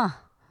 huh.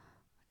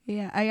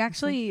 Yeah, I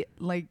actually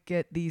like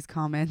get these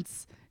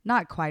comments,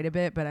 not quite a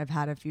bit, but I've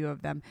had a few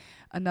of them.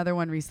 Another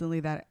one recently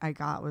that I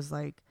got was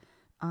like,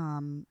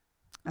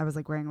 I was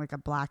like wearing like a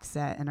black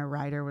set and a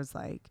writer was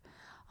like,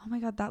 oh my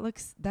God,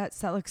 that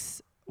set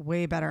looks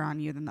way better on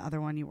you than the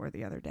other one you wore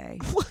the other day.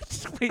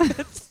 What? Wait,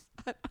 that's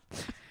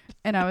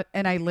And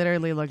I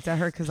literally looked at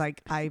her because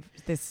like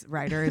this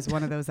writer is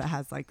one of those that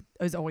has like,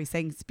 is always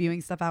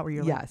spewing stuff out where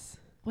you're like, yes.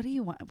 what do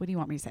you want? What do you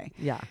want me to say?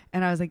 Yeah.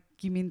 And I was like,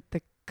 you mean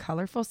the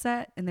colorful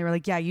set? And they were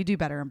like, yeah, you do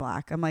better in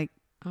black. I'm like,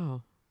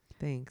 Oh,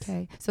 thanks.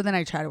 okay. So then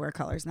I try to wear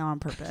colors now on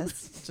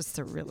purpose just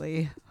to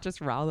really,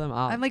 Just rile them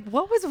up. I'm like,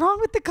 what was wrong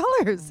with the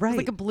colors? Right. It's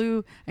like a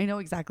blue. I know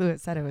exactly what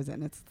set it was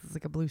in. It's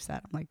like a blue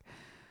set. I'm like,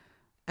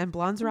 And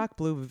blondes rock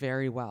blue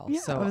very well. Yeah,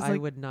 So I was I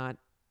like- would not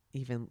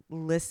even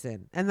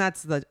listen. And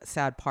that's the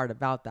sad part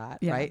about that,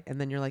 Yeah. right?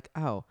 And then you're like,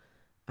 oh,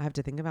 I have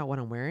to think about what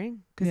I'm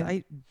wearing? Because Yeah.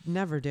 I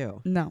never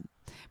do. no.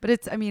 But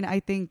it's, I mean, I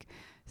think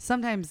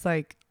sometimes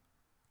like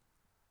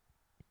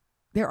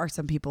there are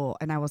some people,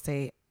 and I will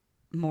say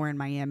more in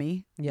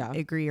Miami, Yeah.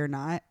 agree or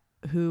not,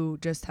 who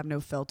just have no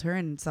filter.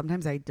 And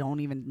sometimes I don't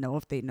even know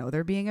if they know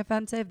they're being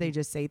offensive. They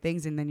just say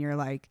things and then you're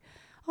like,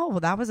 oh, well,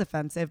 that was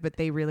offensive. But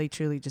they really,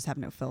 truly just have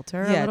no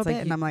filter a Yeah, little it's like bit.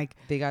 And you- I'm like,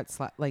 They got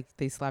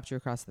they slapped you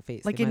across the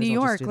face. like They in might New as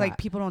well just York, do like that.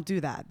 people don't do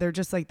that. They're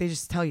just like, they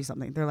just tell you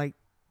something. They're like,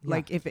 Yeah.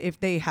 like if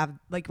they have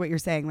like what you're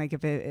saying, like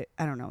if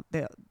I don't know,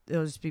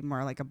 it'll just be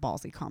more like a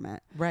ballsy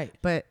comment. Right.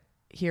 But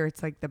here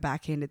it's like the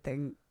backhanded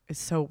thing is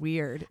so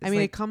weird. I mean,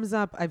 it like, comes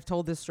up. I've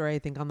told this story, I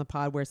think, on the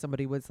pod where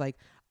somebody was like,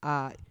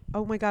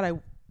 "Oh my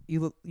God,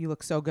 you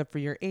look so good for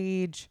your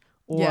age,"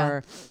 or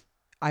Yeah.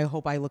 "I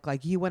hope I look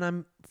like you when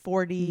I'm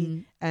 40."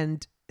 Mhm.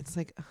 And it's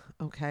like,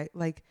 okay,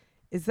 like,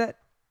 is that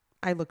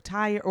I look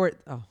tired or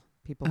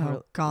people? who Oh,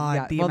 are, God,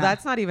 yeah. the Well, amount-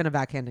 that's not even a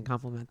backhanded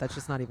compliment. That's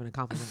just not even a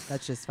compliment.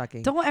 That's just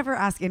fucking. don't ever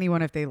ask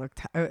anyone if they look.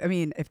 I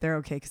mean, if they're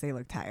okay because they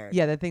look tired.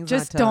 Yeah, that thing's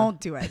Just not to- don't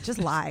do it. Just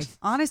lie.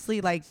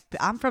 Honestly, like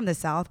I'm from the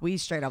South. We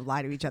straight up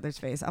lie to each other's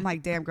face. I'm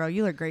like, damn, girl,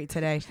 you look great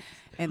today.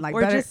 And like,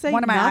 Or just say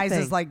one of my eyes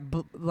nothing. is like,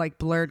 like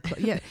blurred.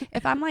 Yeah.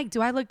 If I'm like,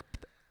 do I look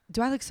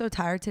so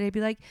tired today? Be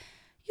like,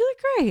 you look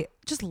great.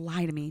 Just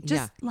lie to me.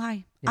 Just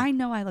lie. Yeah. I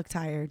know I look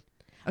tired.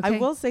 Okay? I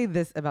will say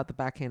this about the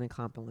backhanded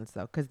compliments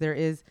though, because there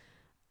is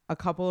a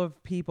couple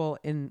of people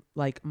in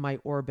like my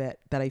orbit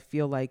that I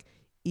feel like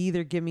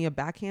either give me a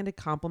backhanded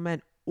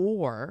compliment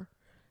or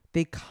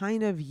they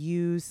kind of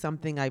use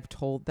something I've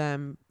told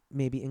them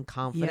maybe in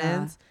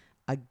confidence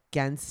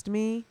against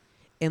me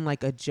in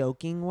like a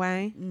joking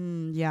way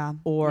Yeah.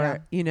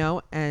 or, you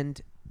know,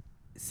 and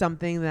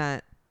something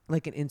that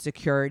like an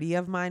insecurity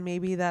of mine,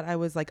 maybe that I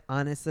was like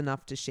honest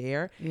enough to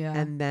share. Yeah.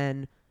 And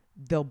then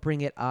they'll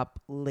bring it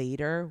up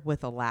later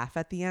with a laugh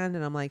at the end.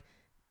 And I'm like,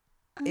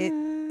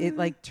 it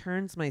like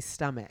turns my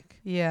stomach.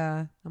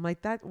 Yeah. I'm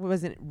like, that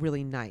wasn't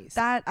really nice.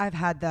 That I've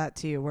had that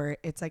too, where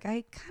it's like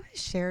I kind of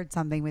shared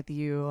something with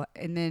you,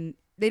 and then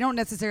they don't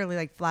necessarily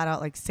like flat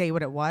out like say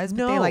what it was,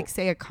 but they No. like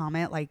say a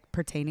comment like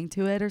pertaining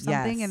to it or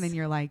something, Yes. and then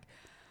you're like,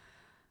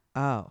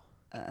 Oh.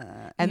 you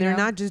And they're know?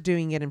 not just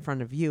doing it in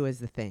front of you is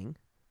the thing.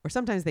 Or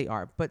sometimes they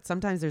are, but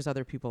sometimes there's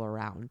other people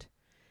around.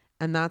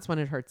 And that's when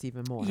it hurts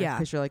even more. Yeah.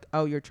 Because you're like,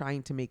 oh, you're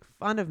trying to make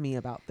fun of me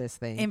about this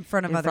thing in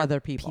front of other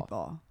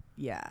people.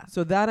 Yeah.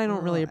 So that I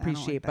don't really I don't like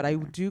appreciate, that but I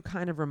either. do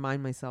kind of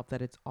remind myself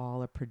that it's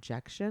all a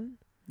projection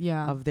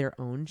Yeah. of their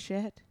own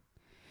shit.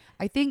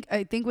 I think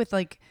with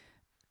like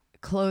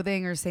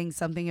clothing or saying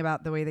something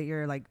about the way that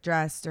you're like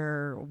dressed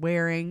or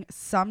wearing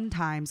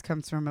sometimes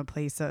comes from a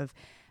place of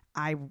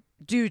I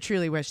do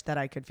truly wish that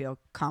I could feel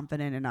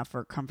confident enough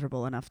or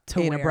comfortable enough to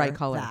In wear a bright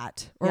color.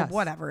 that or Yes.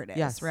 whatever it is,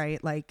 Yes.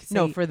 right? Like,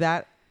 No, say- for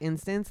that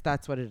instance,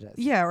 that's what it is.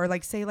 yeah, or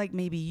like say like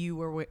maybe you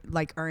were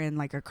like are in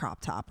like a crop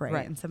top, right?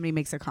 Right. And somebody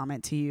makes a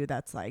comment to you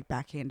that's like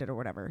backhanded or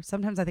whatever.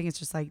 Sometimes I think it's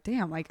just like,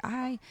 damn, like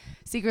I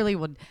secretly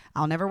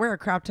I'll never wear a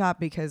crop top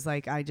because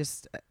like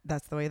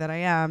that's the way that I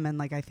am, and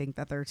like I think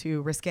that they're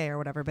too risque or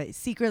whatever. But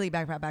secretly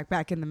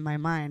back in my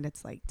mind,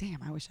 it's like,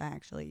 damn, I wish I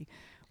actually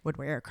would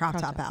wear a crop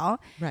top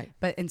out. Right.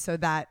 But and so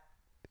that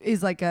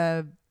is like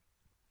a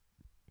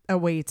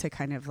way to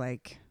kind of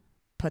like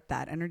put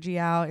that energy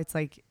out. It's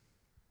like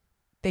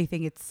they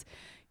think it's,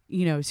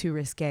 too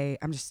risque.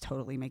 I'm just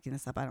totally making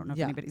this up. I don't know if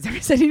anybody's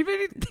ever said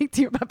anything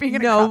to you about being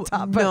in a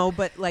crop top.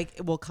 But like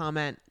we'll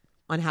comment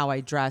on how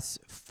I dress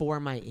for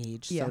my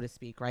age, Yeah. so to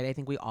speak, right? I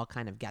think we all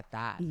kind of get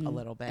that a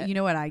little bit. You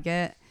know what I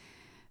get?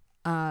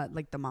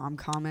 Like the mom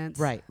comments.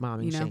 Right.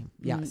 Mommy shame.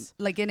 Yes.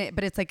 Like in it,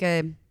 but it's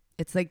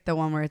like the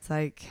one where it's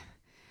like,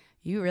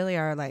 you really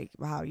are like,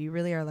 wow, you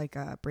really are like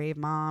a brave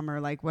mom or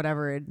like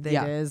whatever it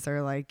is,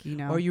 or like,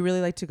 Or you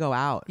really like to go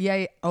out.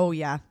 Yeah. Oh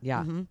yeah.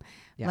 Yeah. Mm-hmm.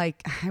 Yeah.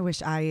 Like I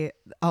wish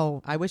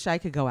I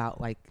could go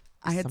out like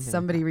I had something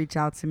somebody like reach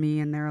out to me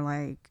and they're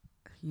like,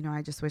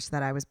 I just wish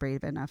that I was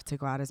brave enough to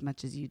go out as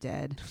much as you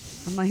did.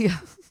 I'm like,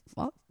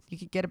 well, you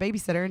could get a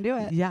babysitter and do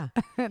it. that. Yeah.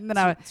 And then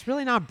It's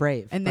really not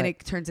brave. and then it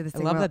turns to this I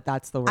thing love where that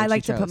that's the word I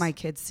like she to put chose. my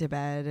kids to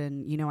bed,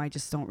 and I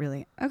just don't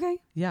really. Okay,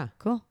 Yeah.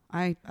 cool.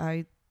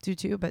 I do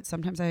too, but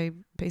sometimes I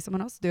pay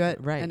someone else to do it,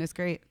 Right. And it's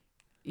great.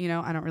 I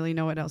don't really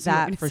know what else you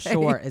want me That to for say.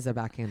 sure is a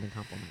backhanded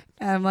compliment.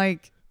 I'm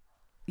like,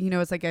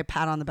 it's like a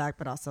pat on the back,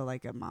 but also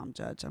like a mom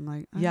judge. I'm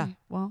like, Yeah. okay,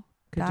 well,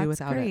 Could that's do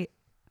without great. it.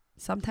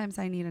 Sometimes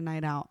I need a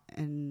night out,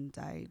 and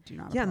I do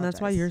not. Yeah, and that's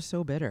why apologize. you're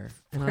so bitter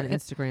and on Right.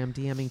 Instagram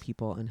DMing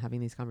people and having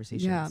these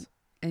conversations. Yeah.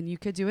 And you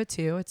could do it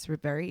too. It's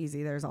very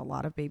easy. There's a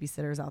lot of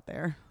babysitters out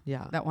there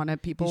Yeah. that want to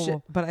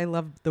people. But I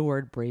love the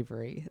word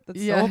bravery. That's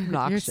so Yeah,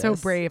 obnoxious. you're so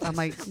brave. I'm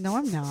like, no,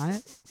 I'm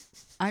not.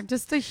 I'm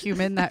just a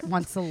human that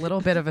wants a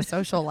little bit of a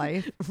social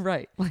life.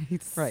 Right. Like,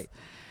 Right.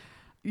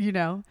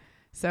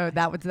 So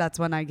that's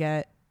when I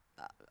get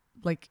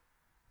like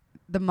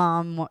the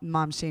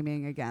mom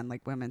shaming again,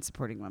 like women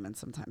supporting women.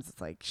 Sometimes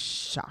it's like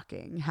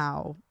shocking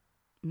how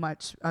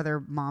much other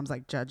moms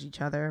like judge each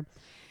other.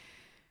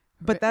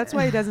 But that's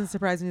why it doesn't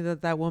surprise me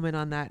that woman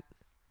on that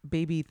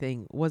baby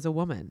thing was a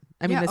woman.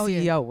 I mean, Yeah, the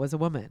CEO was a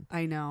woman.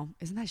 I know.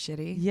 Isn't that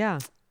shitty? Yeah.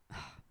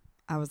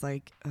 I was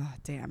like, oh,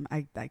 damn.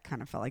 I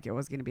kind of felt like it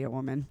was going to be a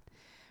woman.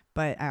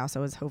 But I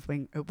also was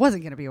hoping it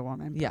wasn't going to be a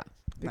woman. Yeah.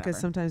 Because whatever.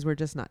 sometimes we're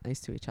just not nice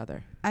to each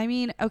other. I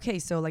mean, okay.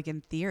 So like in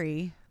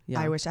theory,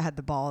 Yeah. I wish I had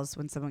the balls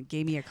when someone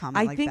gave me a comment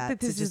I like that. think that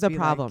this to is just the be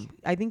problem. like-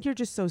 I think you're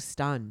just so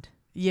stunned.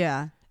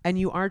 Yeah. And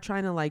you are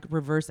trying to like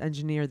reverse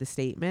engineer the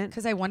statement.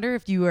 Because I wonder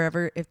if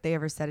they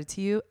ever said it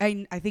to you.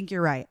 I think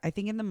you're right. I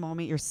think in the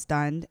moment you're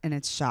stunned and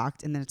it's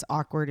shocked, and then it's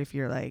awkward if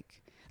you're like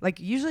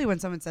usually when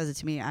someone says it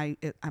to me, I'm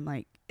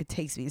like, it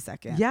takes me a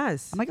second.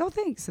 Yes. I'm like, oh,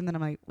 thanks. And then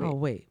I'm like, wait. Oh,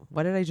 wait.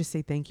 What did I just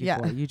say thank you Yeah.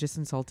 for? You just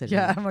insulted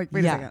Yeah. me. I'm like,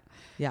 wait a second.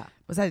 Yeah.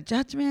 Was that a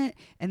judgment?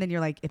 And then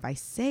you're like, if I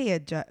say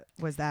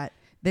was that,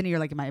 then you're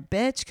like, am I a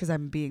bitch because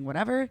I'm being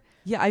whatever?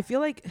 Yeah. I feel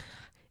like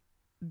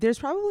there's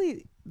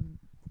probably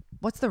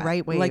What's the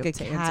right way like a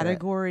to answer it?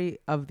 category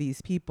of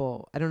these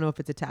people. I don't know if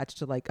it's attached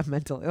to like a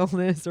mental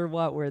illness or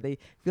what, where they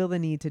feel the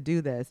need to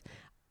do this.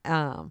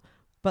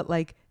 But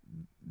like,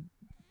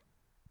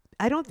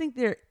 I don't think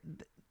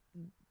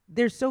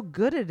they're so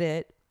good at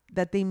it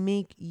that they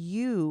make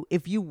you,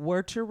 if you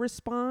were to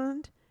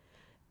respond,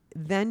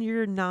 then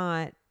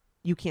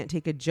you can't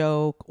take a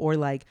joke, or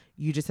like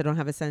you just don't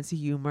have a sense of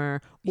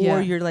humor, Yeah.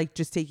 or you're like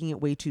just taking it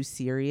way too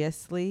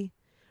seriously.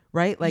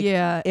 Right? Like,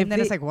 yeah. if And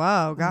then it's they- like,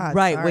 whoa, God.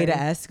 right, sorry. way to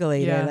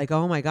escalate Yeah. it. Like,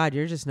 oh my God,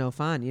 you're just no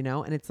fun,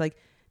 And it's like,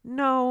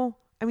 no,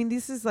 I mean,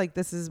 this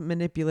is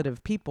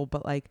manipulative people,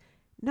 but like,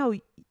 no,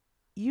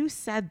 you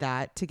said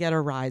that to get a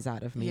rise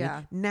out of me.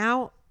 Yeah.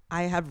 Now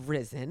I have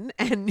risen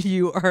and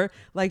you are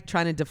like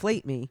trying to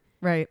deflate me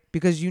Right.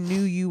 because you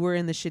knew you were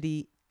in the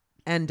shitty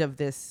end of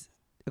this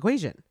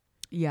equation.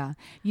 Yeah.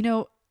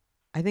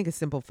 I think a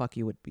simple fuck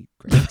you would be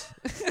great.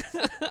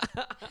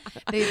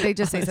 They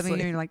just say something Honestly.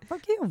 and you're like,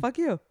 fuck you. Fuck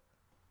you.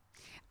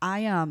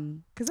 Because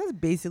Because that's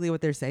basically what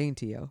they're saying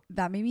to you.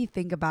 that made me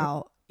think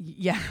about,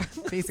 yeah,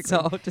 basically.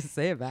 So just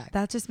say it back.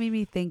 That just made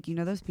me think,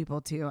 those people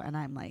too. And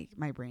I'm like,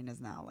 my brain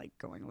is now like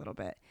going a little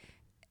bit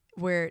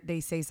where they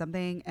say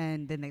something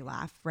and then they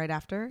laugh right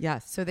after.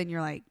 Yes. So then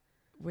you're like,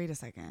 wait a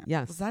second.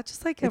 Yes. Was that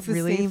just like It's a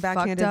really the same fucked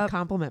backhanded up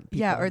compliment. People.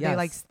 Yeah. Or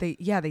Yes.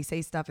 they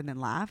say stuff and then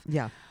laugh.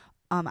 Yeah.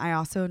 I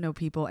also know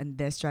people, and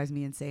this drives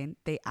me insane.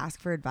 They ask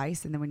for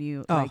advice, and then when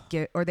you Oh.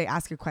 or they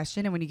ask a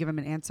question, and when you give them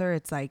an answer,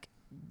 it's like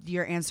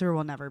your answer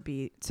will never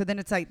be. So then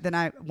it's like,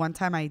 one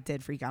time I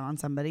did freak out on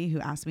somebody who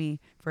asked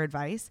me for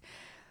advice,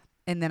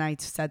 and then I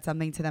said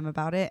something to them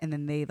about it, and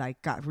then they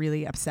like got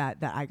really upset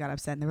that I got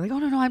upset, and they were like, "Oh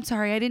no, I'm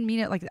sorry, I didn't mean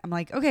it." Like I'm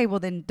like, okay,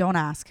 well then don't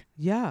ask,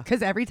 Yeah.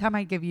 because every time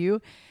I give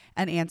you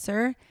an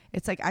answer,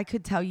 it's like I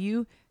could tell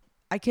you.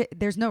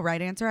 There's no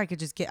right answer. I'm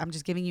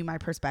just giving you my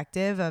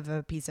perspective of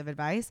a piece of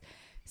advice.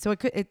 So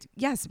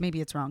yes,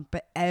 maybe it's wrong,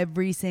 but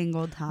every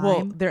single time.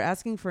 Well, they're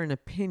asking for an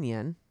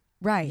opinion.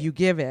 Right. You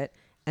give it,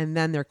 and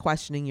then they're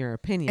questioning your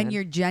opinion. And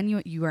you're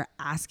genuine. You are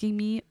asking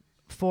me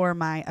for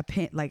my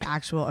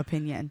actual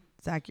opinion.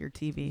 Zach, your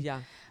TV.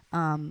 Yeah.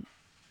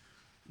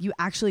 You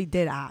actually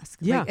did ask.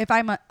 Yeah. Like, if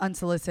I'm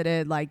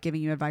unsolicited, like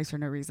giving you advice for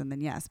no reason, then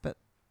yes. But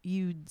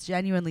you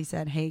genuinely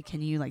said, "Hey,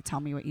 can you like tell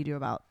me what you do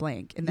about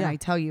blank?" And then I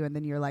tell you, and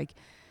then you're like,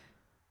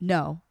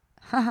 "No."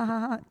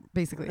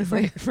 Basically, it's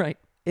like, right.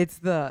 It's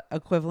the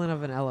equivalent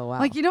of an LOL.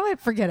 like, you know what?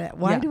 Forget it.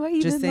 Why do I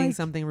even just saying like,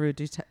 something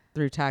rude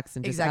through text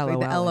and exactly,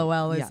 just LOL? The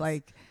LOL is yes.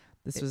 like,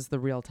 this was the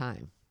real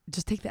time.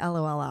 Just take the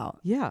LOL out.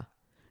 Yeah.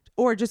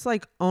 Or just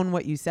like own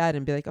what you said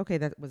and be like, okay,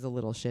 that was a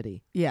little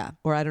shitty. Yeah.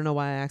 Or I don't know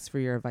why I asked for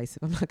your advice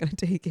if I'm not going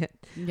to take it.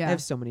 Yeah. I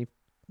have so many,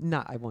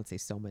 I won't say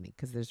so many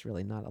because there's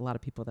really not a lot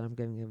of people that I'm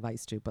giving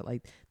advice to, but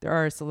like there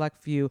are a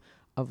select few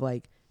of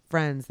like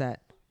friends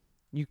that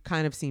you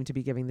kind of seem to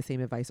be giving the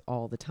same advice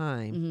all the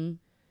time. Mm-hmm.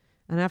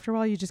 And after a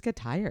while, you just get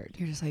tired.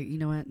 You're just like, you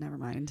know what? Never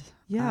mind.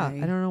 Yeah. I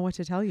don't know what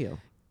to tell you.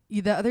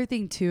 The other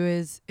thing too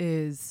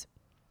is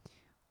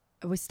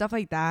with stuff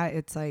like that,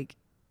 it's like,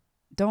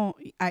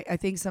 I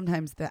think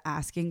sometimes the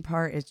asking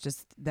part is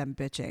just them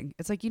bitching.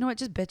 It's like, you know what?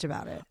 Just bitch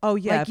about it. Oh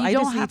yeah. Like, if I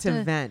just need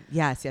to vent.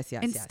 Yes.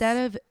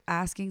 Instead of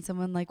asking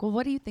someone like, well,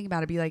 what do you think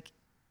about it? Be like,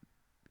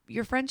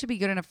 your friend should be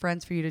good enough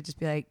friends for you to just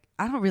be like,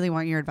 I don't really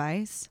want your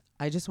advice.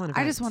 I just want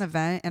to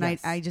vent. And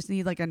yes. I just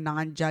need like a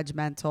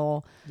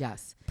non-judgmental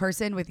yes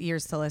person with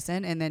ears to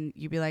listen. And then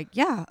you'd be like,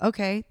 yeah,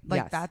 okay.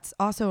 Like yes. that's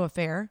also a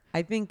fair.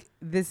 I think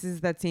this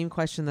is that same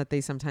question that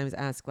they sometimes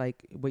ask,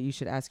 like what you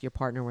should ask your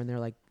partner when they're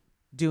like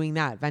doing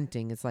that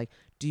venting. It's like,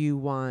 do you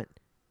want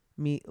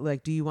me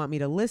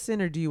to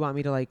listen or do you want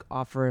me to like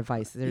offer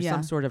advice? There's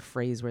some sort of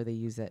phrase where they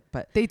use it,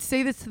 but they'd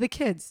say this to the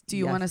kids. Do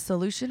you want a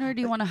solution or do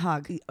you want a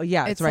hug?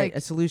 Yeah, it's right. Like,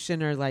 a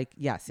solution or like,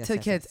 yes, to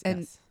kids.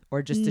 And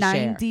or just to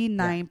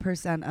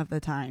 99% of the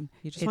time,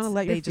 you just want to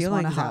let your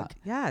feelings out.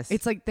 Yes.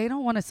 It's like they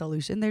don't want a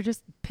solution. They're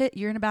just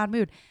you're in a bad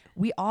mood.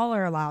 We all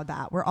are allowed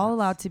that. We're all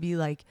allowed to be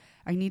like,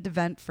 I need to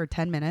vent for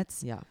 10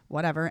 minutes,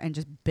 whatever, and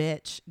just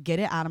bitch, get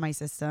it out of my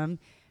system.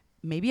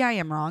 Maybe I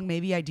am wrong.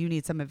 Maybe I do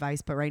need some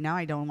advice, but right now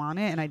I don't want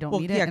it and I don't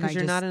need it. Yeah, because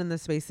you're not in the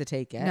space to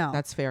take it. No.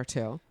 That's fair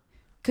too.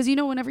 Because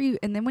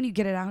when you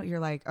get it out, you're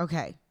like,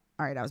 okay,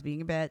 all right, I was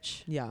being a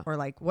bitch. Yeah. Or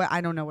like, what?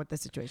 I don't know what the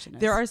situation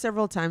is. There are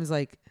several times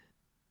like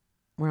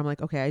where I'm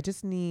like, okay,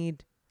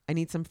 I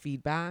need some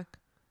feedback.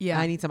 Yeah.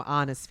 I need some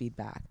honest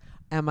feedback.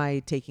 Am I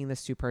taking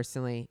this too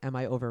personally? Am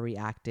I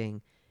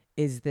overreacting?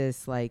 Is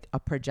this like a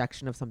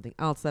projection of something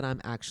else that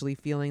I'm actually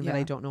feeling that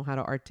I don't know how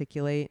to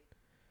articulate?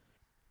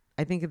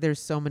 I think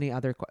there's so many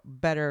other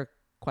better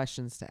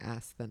questions to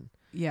ask than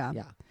yeah.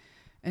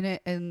 And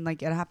it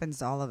happens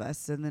to all of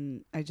us. And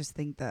then I just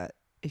think that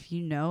if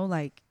you know,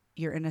 like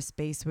you're in a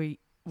space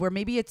where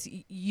maybe it's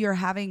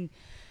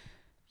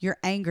you're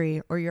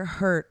angry or you're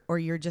hurt or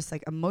you're just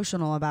like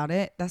emotional about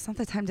it, that's not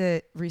the time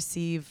to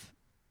receive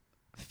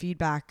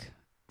feedback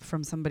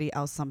from somebody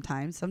else.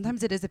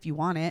 Sometimes it is if you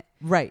want it,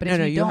 right? But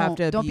if you have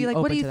to don't be like,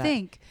 what do you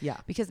think? Yeah,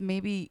 because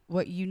maybe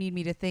what you need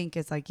me to think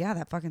is like, yeah,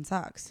 that fucking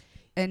sucks,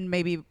 and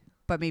maybe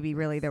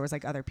really there was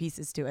like other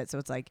pieces to it. So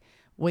it's like,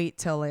 wait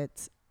till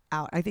it's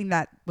out. I think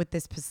that with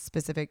this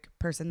specific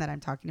person that I'm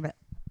talking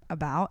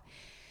about,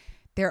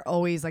 they're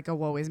always like a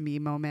woe is me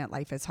moment.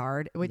 Life is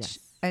hard,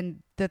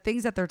 and the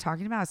things that they're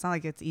talking about, it's not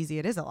like it's easy.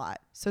 It is a lot.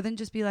 So then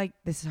just be like,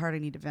 this is hard. I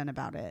need to vent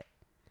about it.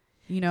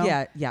 You know?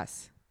 Yeah.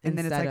 Yes. And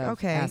then it's like,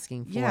 okay,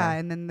 asking for. yeah.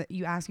 And then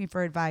you ask me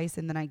for advice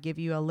and then I give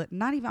you I'm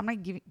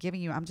not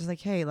giving you, I'm just like,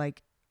 hey,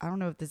 like, I don't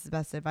know if this is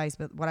best advice,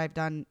 but what I've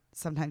done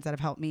sometimes that have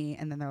helped me.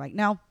 And then they're like,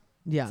 no.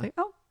 Yeah. It's like,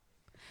 oh,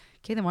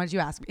 okay, then why did you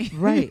ask me?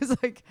 Right.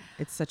 It's like,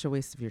 it's such a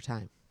waste of your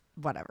time.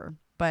 Whatever.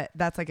 But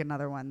that's like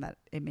another one that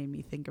it made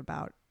me think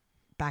about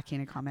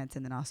backhanded comments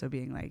and then also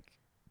being like,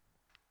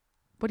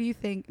 what do you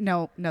think?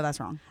 No, that's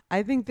wrong.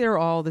 I think they're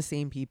all the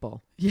same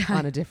people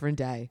on a different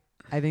day.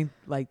 I think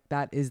like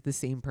that is the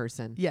same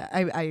person. Yeah,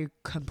 I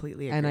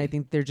completely agree. And I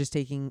think they're just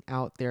taking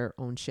out their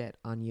own shit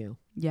on you.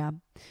 Yeah.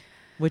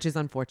 Which is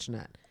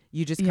unfortunate.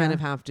 You just kind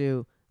of have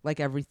to, like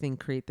everything,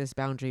 create this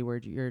boundary where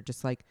you're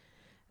just like,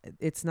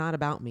 it's not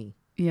about me.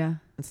 Yeah.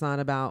 It's not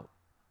about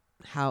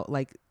how,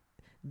 like,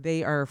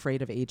 they are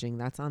afraid of aging.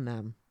 That's on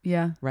them.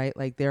 Yeah. Right?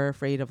 Like they're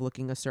afraid of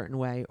looking a certain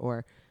way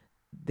or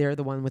they're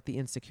the one with the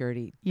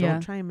insecurity. Yeah.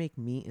 Don't try and make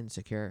me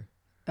insecure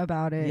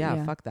about it.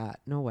 Yeah. Fuck that.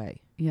 No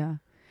way. Yeah.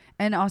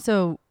 And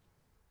also,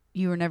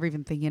 you were never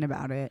even thinking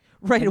about it.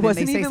 Right. It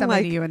wasn't they say even something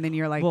like, to you and then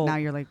you're like, now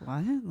you're like,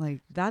 what?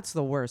 Like, that's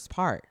the worst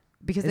part.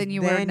 Because then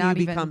you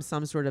become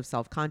some sort of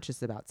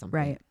self-conscious about something.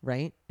 Right.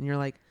 Right. And you're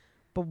like,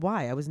 but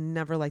why? I was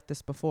never like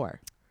this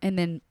before. And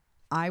then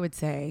I would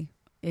say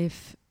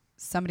if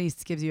somebody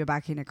gives you a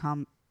backhanded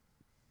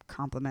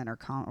compliment or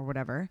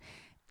whatever,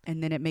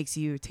 and then it makes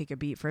you take a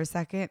beat for a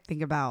second,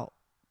 think about,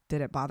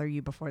 did it bother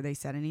you before they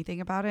said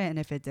anything about it? And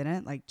if it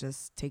didn't, like,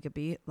 just take a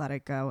beat, let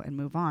it go and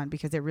move on,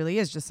 because it really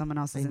is just someone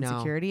else's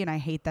insecurity. And I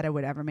hate that it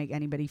would ever make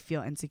anybody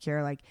feel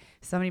insecure. Like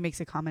somebody makes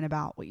a comment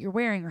about what you're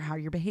wearing or how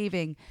you're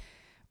behaving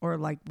or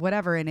like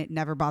whatever, and it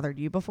never bothered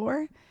you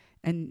before,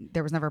 and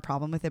there was never a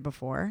problem with it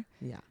before,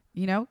 Yeah.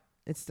 you know,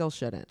 It still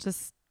shouldn't.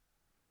 just,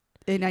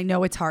 and I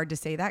know it's hard to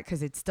say that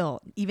because it's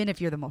still, even if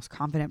you're the most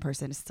confident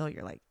person, it's still,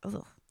 you're like,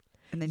 ugh.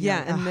 And then Yeah,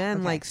 you're like, and then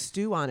okay. like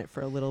stew on it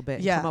for a little bit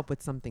and Yeah. come up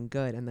with something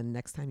good, and then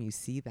next time you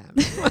see them,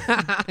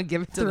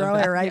 give it to throw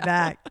them it right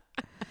back.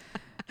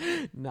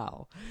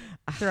 No.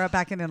 Throw it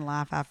back in and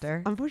laugh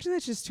after. Unfortunately,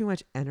 it's just too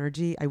much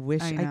energy. I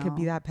wish I could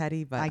be know. that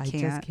petty, but I just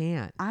can't.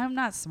 can't. I'm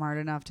not smart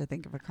enough to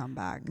think of a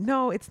comeback.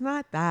 No, it's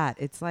not that.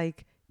 It's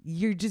like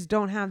you just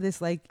don't have this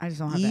like I just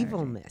don't have that energy.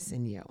 evilness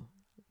in you.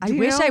 I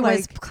wish I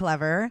was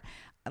clever.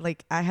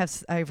 Like I have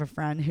a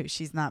friend who,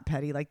 she's not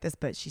petty like this,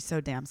 but she's so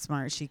damn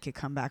smart. She could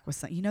come back with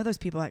some, you know, those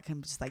people that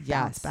can just like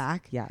bounce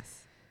back.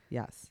 Yes.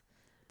 Yes.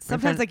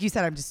 Sometimes, like you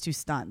said, I'm just too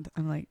stunned.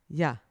 I'm like,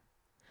 yeah.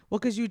 Well,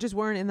 because you just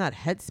weren't in that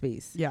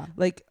headspace. yeah.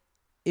 Like,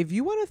 if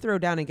you want to throw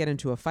down and get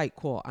into a fight,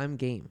 cool, I'm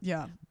game.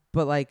 Yeah.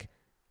 But like,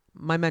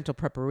 my mental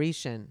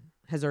preparation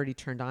has already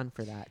turned on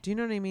for that. Do you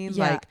know what I mean?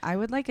 Yeah. Like, I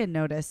would like a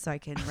notice so I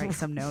can write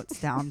some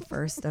notes down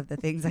first of the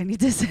things I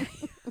need to say.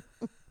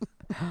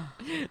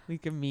 we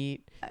can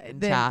meet and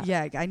Then, chat.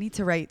 yeah, I need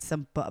to write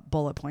some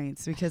bullet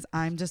points because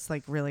I'm just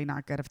like really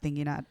not good of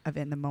thinking of it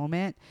in the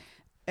moment.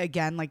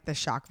 Again, like the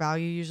shock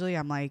value, usually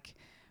I'm like,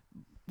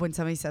 when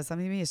somebody says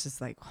something to me, it's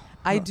just like,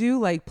 I do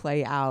like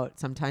play out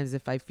sometimes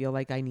if I feel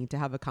like I need to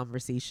have a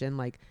conversation.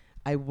 Like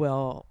I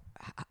will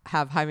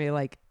have Jaime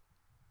like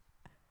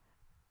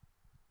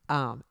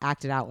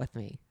act it out with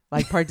me,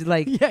 like like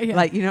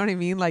like, you know what I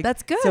mean, like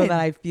that's good, so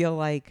that I feel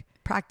like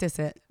practice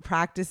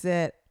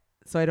it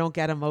so I don't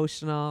get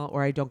emotional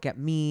or I don't get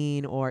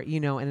mean, or you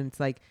know. And it's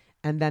like,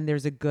 and then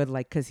there's a good,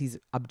 like, because he's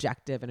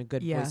objective and a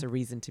good voice of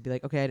reason to be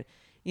like, okay,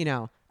 you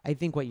know, I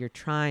think what you're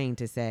trying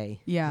to say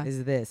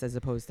is this, as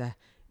opposed to,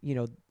 you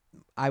know,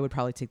 I would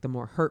probably take the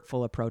more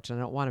hurtful approach, and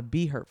I don't want to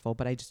be hurtful,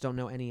 but I just don't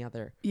know any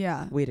other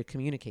way to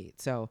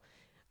communicate. So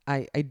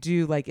I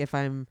do, like, if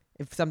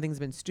something's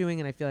been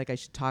stewing and I feel like I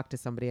should talk to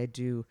somebody, I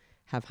do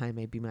have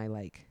Jaime be my,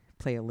 like,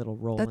 play a little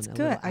role. That's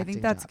good. I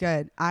think that's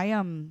good.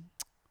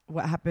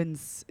 What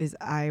happens is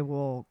I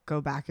will go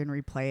back and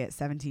replay it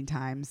 17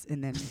 times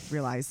and then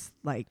realize,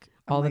 like,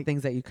 all the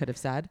things that you could have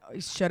said,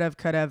 should have,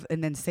 could have.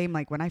 And then same,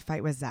 like when I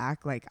fight with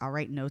Zach, like I'll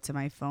write notes in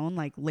my phone,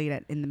 like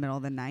in the middle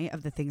of the night,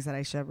 of the things that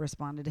I should have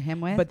responded to him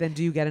with. But then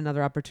do you get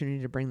another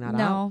opportunity to bring that up?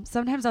 No,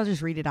 sometimes I'll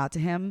just read it out to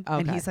him. Okay.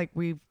 And he's like,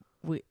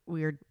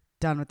 we're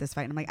done with this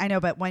fight. And I'm like, I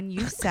know, but when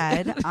you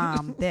said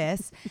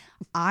this,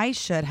 I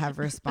should have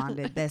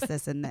responded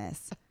this, and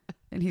this.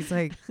 And he's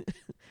like,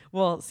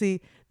 well,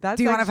 see, that's,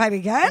 do you want to fight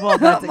again? Well,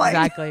 that's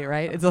exactly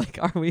right. It's like,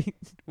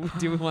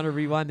 do we want to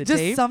rewind the just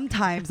tape?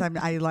 Sometimes I'm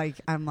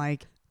like,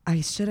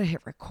 I should have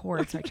hit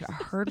record so I could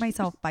have heard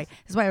myself fight.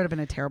 This is why I would have been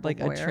a terrible like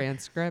lawyer. A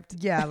transcript.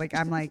 Yeah. Like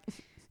I'm like,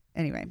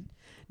 anyway.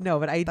 No,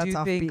 but I do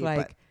think beat,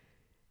 like,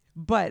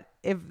 but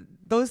if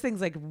those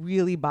things like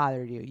really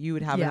bothered you, you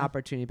would have an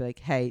opportunity to be like,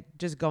 hey,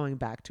 just going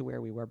back to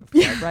where we were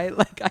before, right?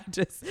 Like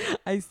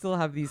I still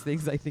have these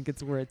things I think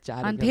it's worth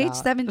chatting on page about.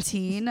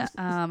 17,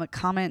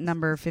 comment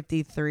number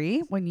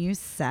 53, when you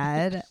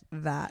said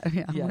that.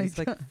 Yeah, it's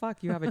like, fuck,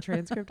 you have a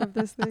transcript of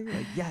this thing?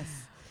 Like, yes.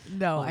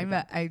 No,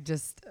 I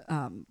just,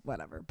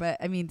 whatever.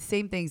 But I mean,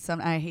 same thing.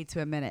 I hate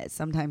to admit it.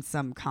 Sometimes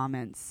some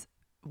comments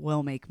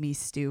will make me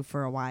stew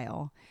for a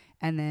while.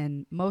 And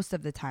then most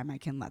of the time I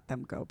can let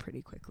them go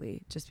pretty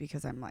quickly just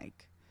because I'm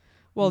like,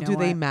 well, do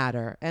they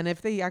matter? And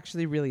if they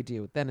actually really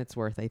do, then it's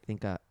worth, I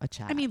think, a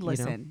chat. I mean,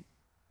 listen,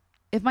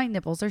 if my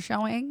nipples are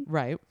showing,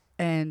 right,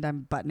 and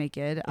I'm butt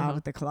naked out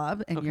at the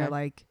club, and you're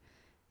like,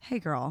 hey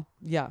girl,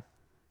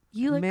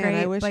 you look great,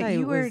 I wish but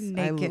you were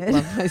naked. I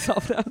love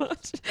myself that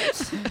much.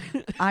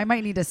 I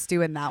might need to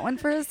stew in that one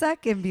for a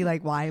sec and be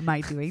like, why am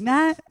I doing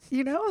that?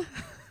 You know?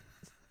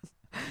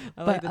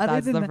 I like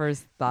that's the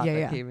first thought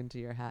that came into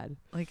your head.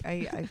 Like,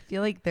 I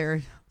feel like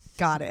they're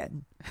got it.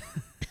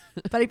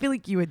 But I feel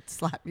like you would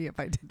slap me if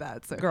I did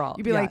that. So girl,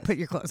 you'd be like, put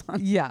your clothes on.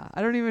 Yeah.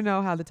 I don't even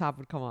know how the top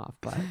would come off,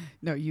 but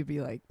no, you'd be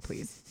like,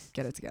 please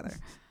get it together.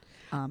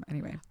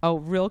 Anyway. Oh,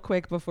 real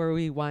quick before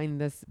we wind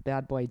this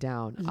bad boy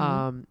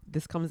down.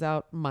 This comes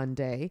out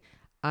Monday.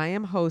 I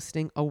am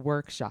hosting a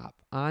workshop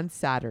on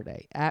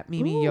Saturday at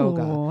Mimi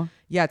Yoga.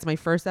 Yeah, it's my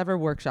first ever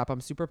workshop. I'm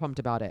super pumped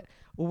about it.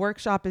 A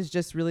workshop is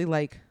just really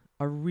like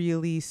a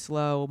really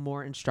slow,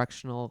 more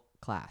instructional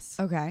class.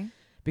 Okay.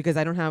 Because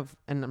I don't have,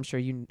 and I'm sure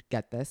you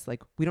get this,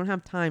 like we don't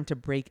have time to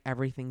break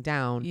everything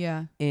down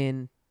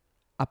in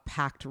a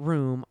packed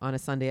room on a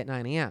Sunday at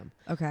 9 a.m.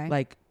 Okay.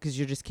 Like, because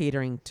you're just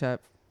catering to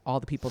all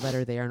the people that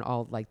are there and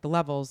all like the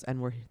levels, and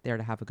we're there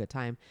to have a good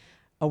time.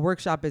 A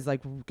workshop is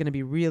like going to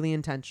be really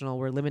intentional.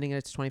 We're limiting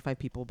it to 25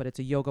 people, but it's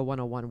a yoga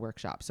 101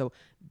 workshop. So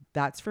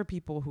that's for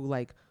people who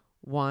like,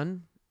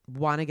 one,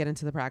 want to get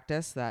into the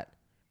practice that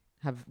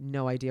have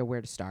no idea where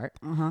to start,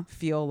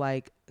 feel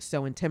like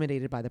so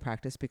intimidated by the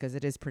practice because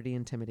it is pretty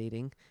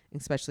intimidating,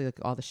 especially like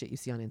all the shit you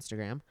see on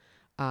Instagram.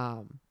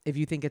 If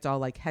you think it's all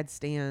like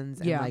headstands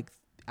and like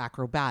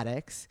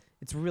acrobatics,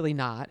 it's really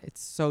not.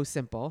 It's so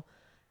simple.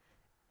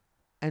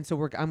 And so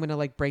I'm going to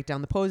like break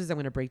down the poses. I'm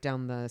going to break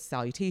down the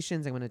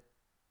salutations. I'm going to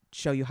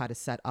show you how to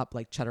set up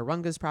like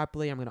chaturangas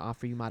properly. I'm going to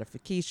offer you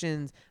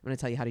modifications. I'm going to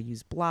tell you how to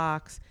use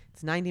blocks.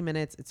 It's 90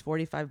 minutes. It's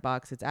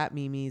 $45. It's at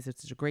Mimi's.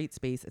 It's a great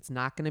space. It's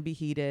not going to be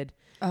heated.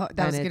 Oh,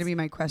 that was going to be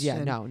my question.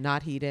 Yeah, no,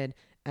 not heated.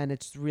 And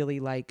it's really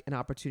like an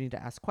opportunity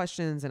to ask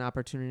questions, an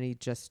opportunity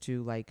just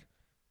to like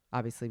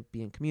obviously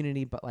be in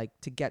community, but like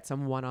to get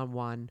some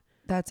one-on-one.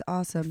 That's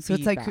awesome. So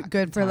it's like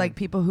good for like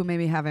people who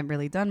maybe haven't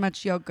really done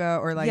much yoga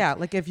or like. Yeah.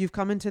 Like if you've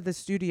come into the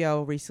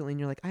studio recently and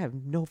you're like, I have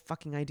no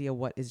fucking idea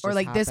what is just or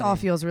like happening. This all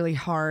feels really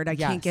hard. I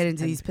can't get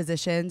into these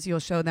positions. You'll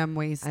show them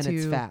ways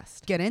to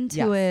get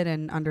into it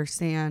and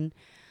understand.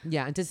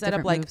 Yeah. And to set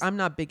up like, moves. I'm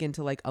not big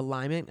into like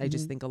alignment. I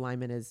just think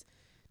alignment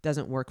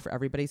doesn't work for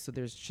everybody. So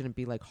there shouldn't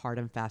be like hard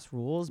and fast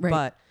rules,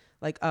 but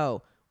like,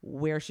 oh,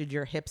 where should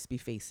your hips be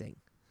facing?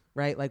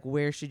 Right? Like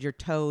where should your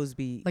toes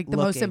be like the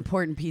looking? most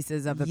important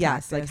pieces of the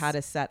practice. Like how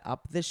to set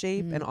up the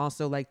shape and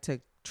also like to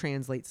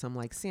translate some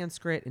like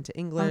Sanskrit into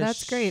English. Oh,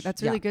 that's great.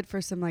 That's really good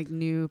for some like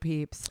new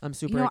peeps. I'm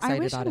super excited about it.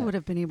 I wish I would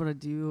have been able to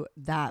do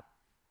that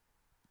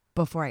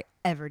before I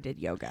ever did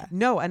yoga.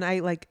 No. And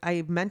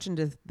I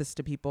mentioned this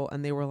to people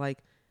and they were like,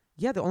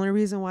 yeah, the only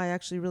reason why I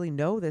actually really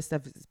know this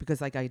stuff is because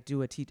like I did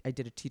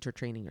a teacher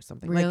training or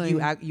something. Really?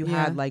 Like you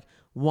had like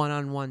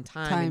one-on-one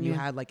time and you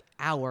had like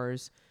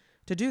hours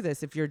to do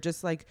this. If you're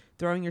just like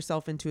throwing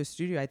yourself into a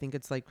studio, I think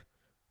it's like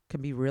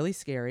can be really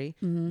scary.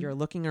 You're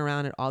looking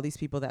around at all these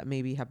people that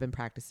maybe have been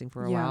practicing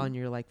for a while and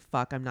you're like,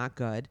 fuck, I'm not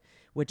good,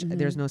 which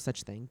there's no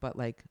such thing. But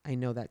like, I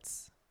know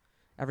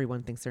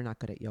everyone thinks they're not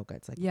good at yoga.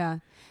 It's like, yeah.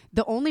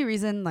 The only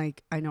reason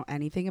like I know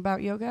anything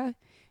about yoga,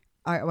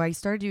 I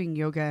started doing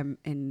yoga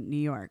in New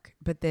York,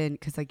 but then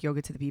cause like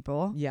yoga to the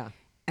people. Yeah.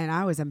 And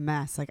I was a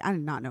mess. Like I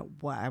did not know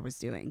what I was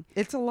doing.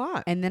 It's a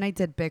lot. And then I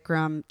did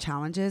Bikram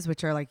challenges,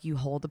 which are like you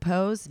hold the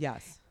pose.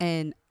 Yes.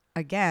 And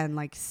again,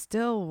 like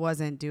still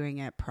wasn't doing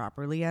it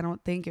properly. I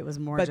don't think it was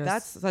more. But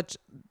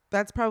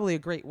that's probably a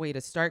great way to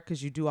start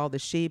because you do all the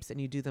shapes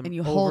and you do them and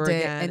you over hold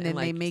it again and then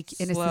like they make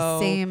slow. and it's the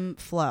same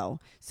flow.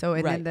 So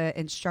and then the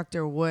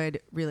instructor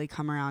would really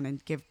come around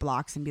and give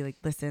blocks and be like,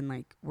 listen,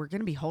 like we're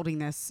gonna be holding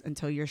this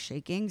until you're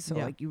shaking. So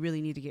like you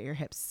really need to get your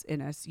hips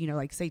in us. You know,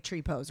 like say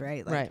tree pose,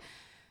 right? Like,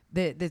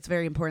 it's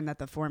very important that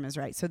the form is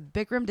right. So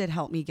Bikram did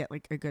help me get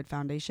like a good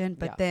foundation.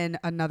 But then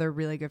another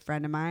really good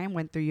friend of mine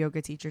went through yoga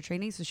teacher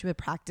training. So she would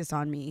practice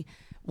on me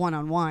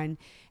one-on-one.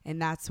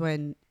 And that's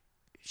when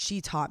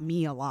she taught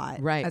me a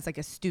lot as like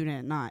a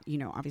student, not, you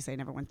know, obviously I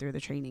never went through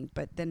the training,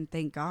 but then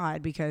thank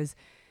God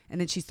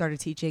and then she started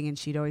teaching and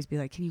she'd always be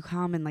like, can you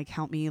come and like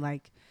help me?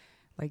 Like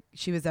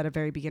she was at a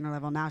very beginner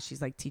level. Now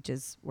she's like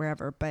teaches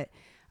wherever. But,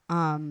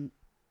 and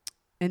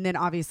then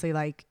obviously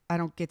like I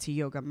don't get to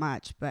yoga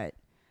much, but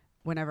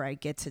whenever I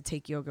get to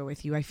take yoga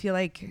with you, I feel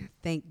like,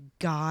 thank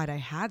God I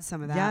had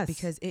some of that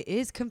because it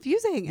is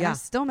confusing and I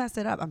still mess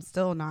it up. I'm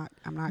not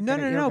good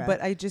at yoga.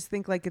 But I just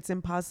think like it's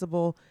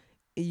impossible.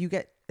 You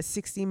get a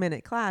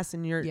 60-minute class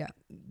and you're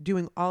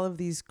doing all of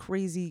these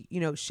crazy, you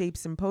know,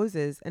 shapes and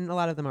poses. And a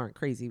lot of them aren't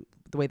crazy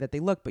the way that they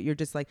look, but you're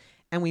just like,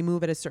 and we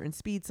move at a certain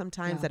speed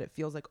sometimes that it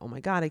feels like, oh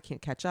my God, I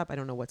can't catch up. I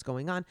don't know what's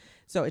going on.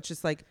 So it's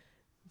just like,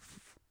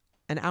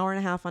 an hour and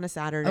a half on a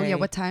Saturday. Oh yeah,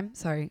 what time?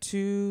 Sorry.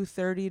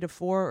 2:30 to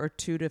 4 or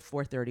 2 to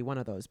 4:30, one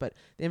of those. But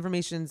the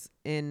information's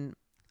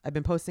I've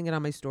been posting it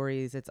on my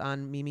stories. It's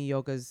on Mimi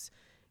Yoga's,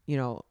 you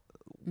know,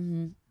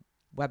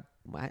 web.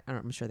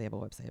 I'm sure they have a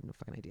website. I have no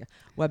fucking idea.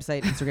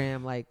 Website,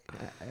 Instagram, like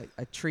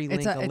a tree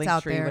link, a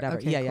link tree, whatever.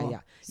 Okay, yeah.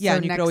 So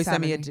and you could always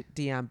send me a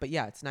DM. But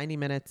yeah, it's 90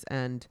 minutes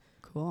and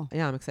cool.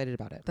 Yeah, I'm excited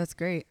about it. That's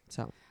great.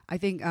 So I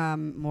think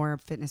more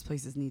fitness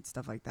places need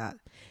stuff like that.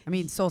 I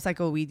mean, Soul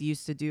Cycle, we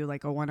used to do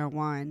like a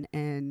 101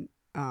 and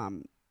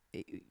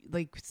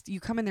like you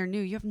come in there new,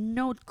 you have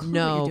no clue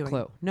what you're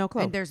doing. No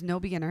clue. And there's no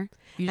beginner.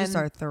 You just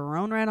are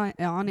thrown right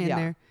on in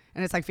there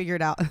and it's like figure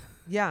it out.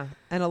 Yeah.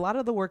 And a lot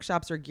of the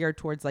workshops are geared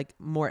towards like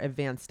more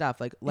advanced stuff.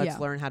 Like let's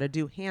learn how to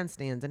do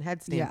handstands and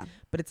headstands. Yeah.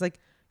 But it's like,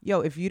 yo,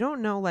 if you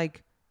don't know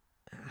like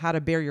how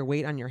to bear your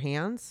weight on your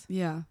hands.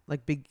 Yeah.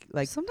 Like big,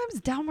 like sometimes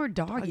downward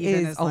dog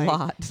even is a like,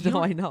 lot.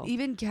 No, I know.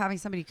 Even having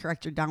somebody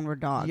correct your downward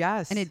dog.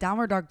 Yes. And a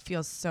downward dog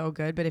feels so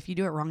good, but if you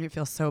do it wrong, it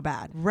feels so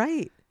bad.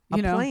 Right. A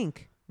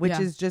plank, which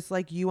is just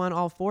like you on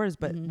all fours.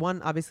 But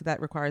one, obviously that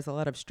requires a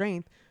lot of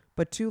strength,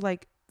 but two,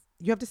 like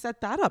you have to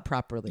set that up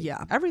properly.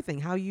 Yeah.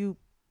 Everything, how you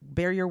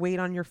bear your weight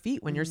on your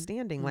feet when you're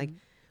standing, like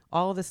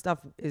all of this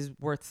stuff is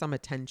worth some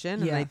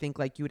attention. And I think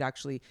like you would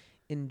actually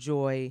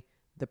enjoy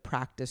the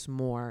practice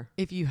more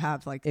if you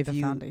have like the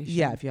foundation.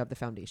 Yeah, if you have the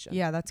foundation.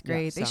 Yeah, that's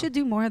great. They should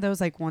do more of those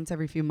like once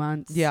every few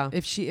months. Yeah.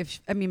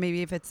 I mean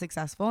maybe if it's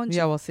successful and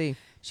we'll see.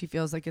 She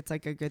feels like it's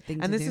like a good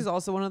thing and to this do. Is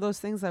also one of those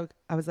things that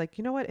I was like,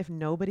 you know what, if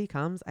nobody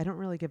comes, I don't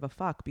really give a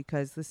fuck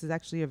because this is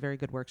actually a very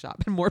good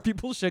workshop and more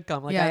people should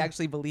come. Like I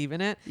actually believe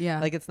in it. Yeah.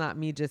 Like it's not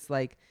me just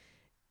like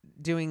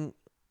doing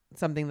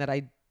something that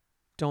I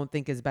don't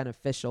think is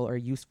beneficial or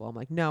useful. I'm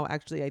like, no,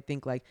 actually I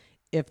think like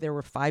if there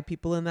were 5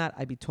 people in that,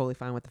 I'd be totally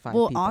fine with the 5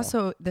 people. Well,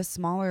 also the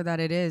smaller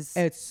that it is,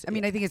 I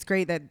think it's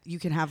great that you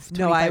can have 25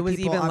 no, I was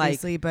people, even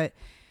obviously, like, but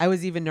I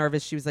was even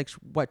nervous. She was like,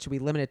 what should we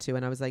limit it to?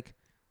 And I was like,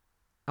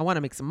 I want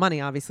to make some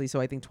money, obviously. So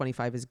I think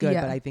 25 is good.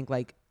 Yeah. But I think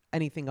like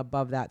anything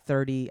above that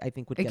 30, I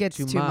think would It get gets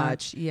too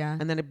much. Yeah.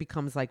 And then it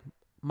becomes like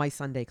my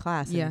Sunday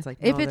class. And Yeah. it's like,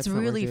 If no, it's that's not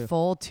what really we're doing.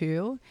 full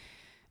too,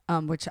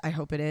 which I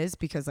hope it is,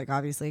 because like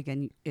obviously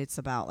again it's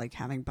about like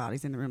having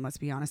bodies in the room. Let's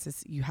be honest,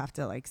 you have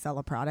to like sell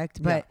a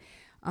product, but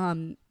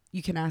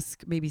you can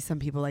ask maybe some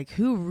people like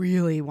who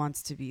really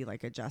wants to be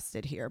like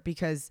adjusted here,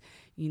 because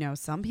you know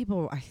some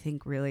people I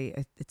think really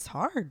it's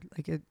hard.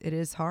 Like it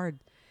is hard.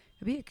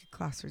 It'd be a good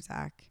class for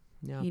Zach.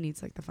 Yeah. He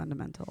needs like the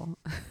fundamental.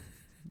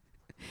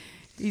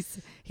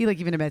 He like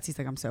even admits he's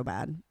like I'm so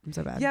bad.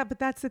 Yeah, but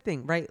that's the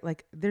thing, right?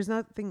 Like there's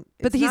nothing.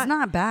 But he's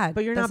not bad.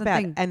 But you're That's not the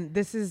bad. thing. And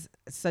this is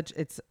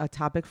it's a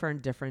topic for a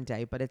different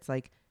day. But it's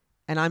like,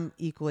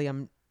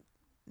 and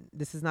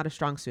this is not a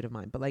strong suit of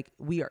mine. But like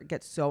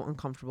get so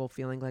uncomfortable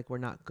feeling like we're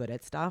not good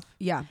at stuff.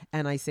 Yeah.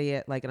 And I say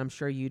it like, and I'm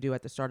sure you do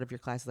at the start of your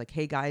class, like,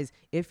 hey guys,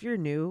 if you're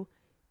new,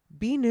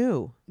 be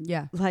new.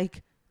 Yeah.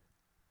 Like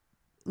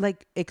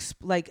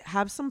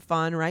have some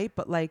fun, right?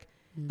 But like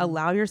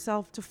allow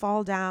yourself to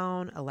fall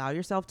down, allow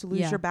yourself to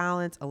lose your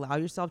balance, allow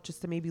yourself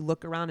just to maybe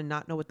look around and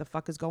not know what the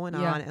fuck is going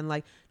on, and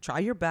like try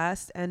your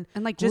best and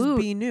like just loot,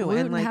 be new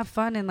and like have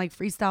fun and like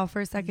freestyle for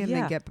a second and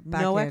then get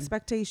back no in.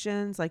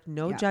 expectations, like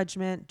no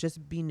judgment,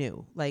 just be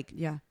new. Like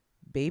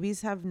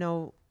babies have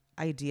no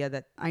idea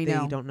that they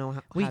don't know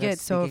how we to get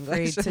so speak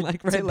afraid English. to,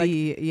 like, to right?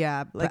 be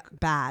like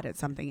bad at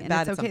something, and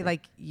bad it's at okay. something.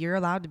 Like you're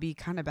allowed to be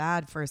kind of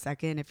bad for a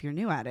second if you're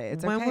new at it.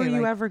 It's when okay. were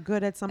you like, ever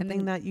good at something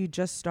then, that you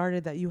just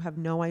started that you have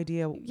no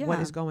idea what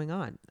is going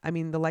on? I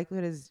mean, the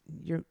likelihood is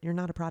you're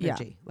not a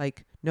prodigy.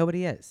 Like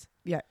nobody is.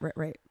 Yeah,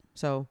 right.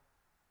 So,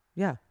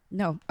 yeah.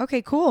 No.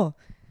 Okay, cool.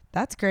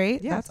 That's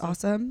great. Yeah, that's so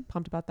awesome.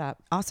 Pumped about that.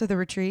 Also, the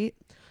retreat.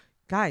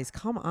 Guys,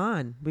 come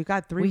on. We've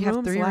got We have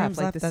rooms 3 left. rooms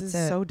Like, left. this That's is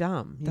it. so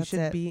dumb. You That's should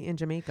it. be in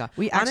Jamaica.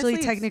 We Honestly,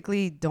 actually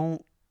technically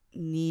don't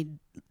need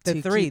the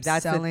to 3. keep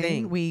That's selling. the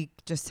thing.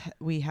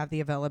 We have the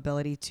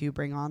availability to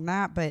bring on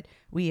that, but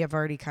we have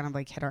already kind of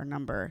like hit our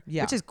number,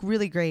 which is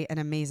really great and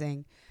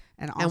amazing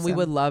and awesome. And we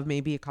would love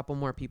maybe a couple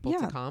more people to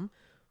Yeah. come.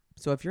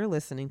 So if you're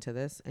listening to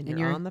this and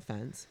you're on the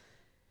fence,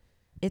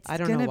 it's I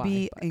don't know gonna why,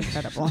 be but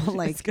incredible.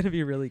 Like it's gonna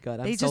be really good.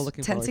 I'm they so just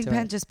looking forward Tensing to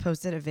Pen it. just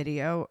posted a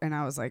video, and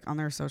I was like on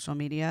their social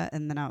media,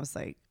 and then I was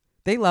like,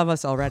 They love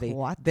us already.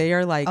 What? They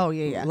are like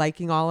yeah.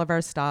 liking all of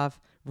our stuff,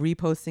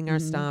 reposting our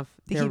stuff.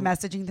 They keep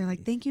messaging. They're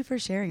like, "Thank you for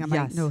sharing." I'm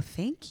like, Yes. "No,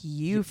 thank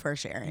you for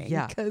sharing."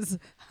 Yeah. because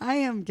I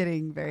am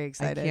getting very I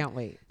excited. can't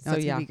wait. No, So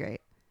it's yeah, gonna be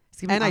great.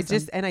 It's gonna be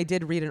awesome. I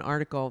did read an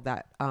article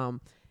that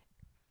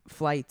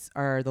flights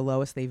are the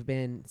lowest they've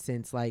been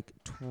since like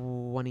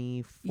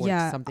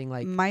 2014, something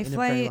like my in a very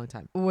flight long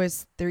time.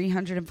 was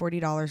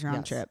 $340 round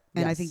Yes. trip,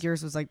 and I Yes. think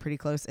yours was like pretty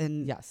close.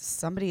 And Yes.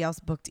 somebody else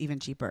booked even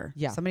cheaper.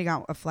 Yeah. Somebody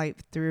got a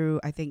flight through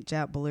I think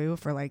JetBlue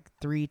for like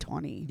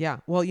 $320. Yeah.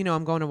 Well,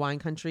 I'm going to wine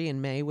country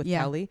in May with Yeah.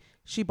 Kelly.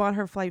 She bought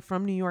her flight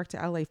from New York to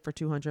LA for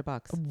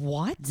 $200.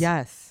 What?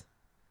 Yes.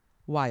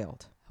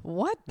 Wild.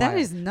 What? That Wild.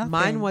 is nothing.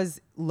 Mine was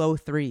low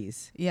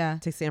 3s yeah.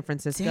 to San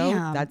Francisco.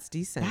 Damn. That's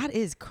decent. That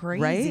is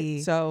crazy.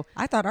 Right? So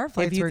I thought our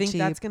flights if you were think cheap.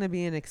 that's going to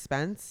be an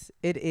expense,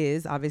 it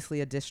is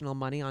obviously additional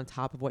money on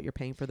top of what you're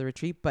paying for the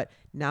retreat. But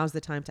now's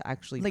the time to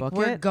actually like book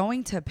we're it.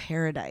 going to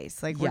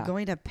paradise. Like Yeah. we're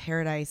going to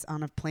paradise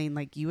on a plane.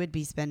 Like you would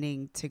be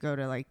spending to go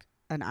to like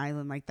an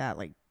island like that,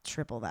 like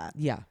triple that.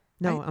 Yeah.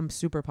 No, I'm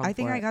super pumped. I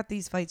think for I it. got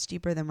these flights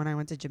cheaper than when I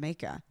went to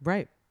Jamaica.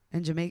 Right.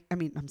 And Jamaica,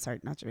 I'm sorry,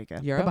 not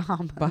Jamaica. Europe? The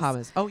Bahamas.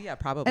 Bahamas. Oh yeah,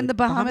 probably. And the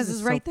Bahamas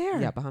is right there.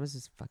 Yeah, Bahamas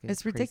is fucking.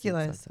 It's crazy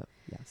ridiculous. expensive.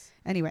 Yes.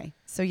 Anyway,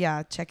 so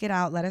yeah, check it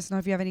out. Let us know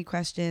if you have any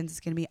questions. It's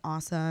gonna be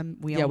awesome.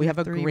 We we have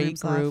a 3 great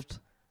rooms group left.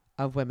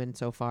 of women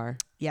so far.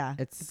 Yeah,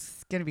 It's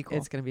it's gonna be cool.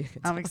 It's gonna be a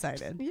good I'm time.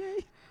 excited.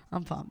 Yay.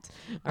 I'm pumped.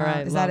 All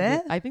right. Is that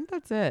it? I think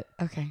that's it.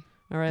 Okay.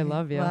 All right. Okay,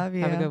 Love you. love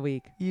Have a you. good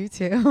week. You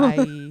too. Bye.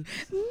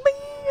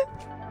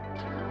 Bye.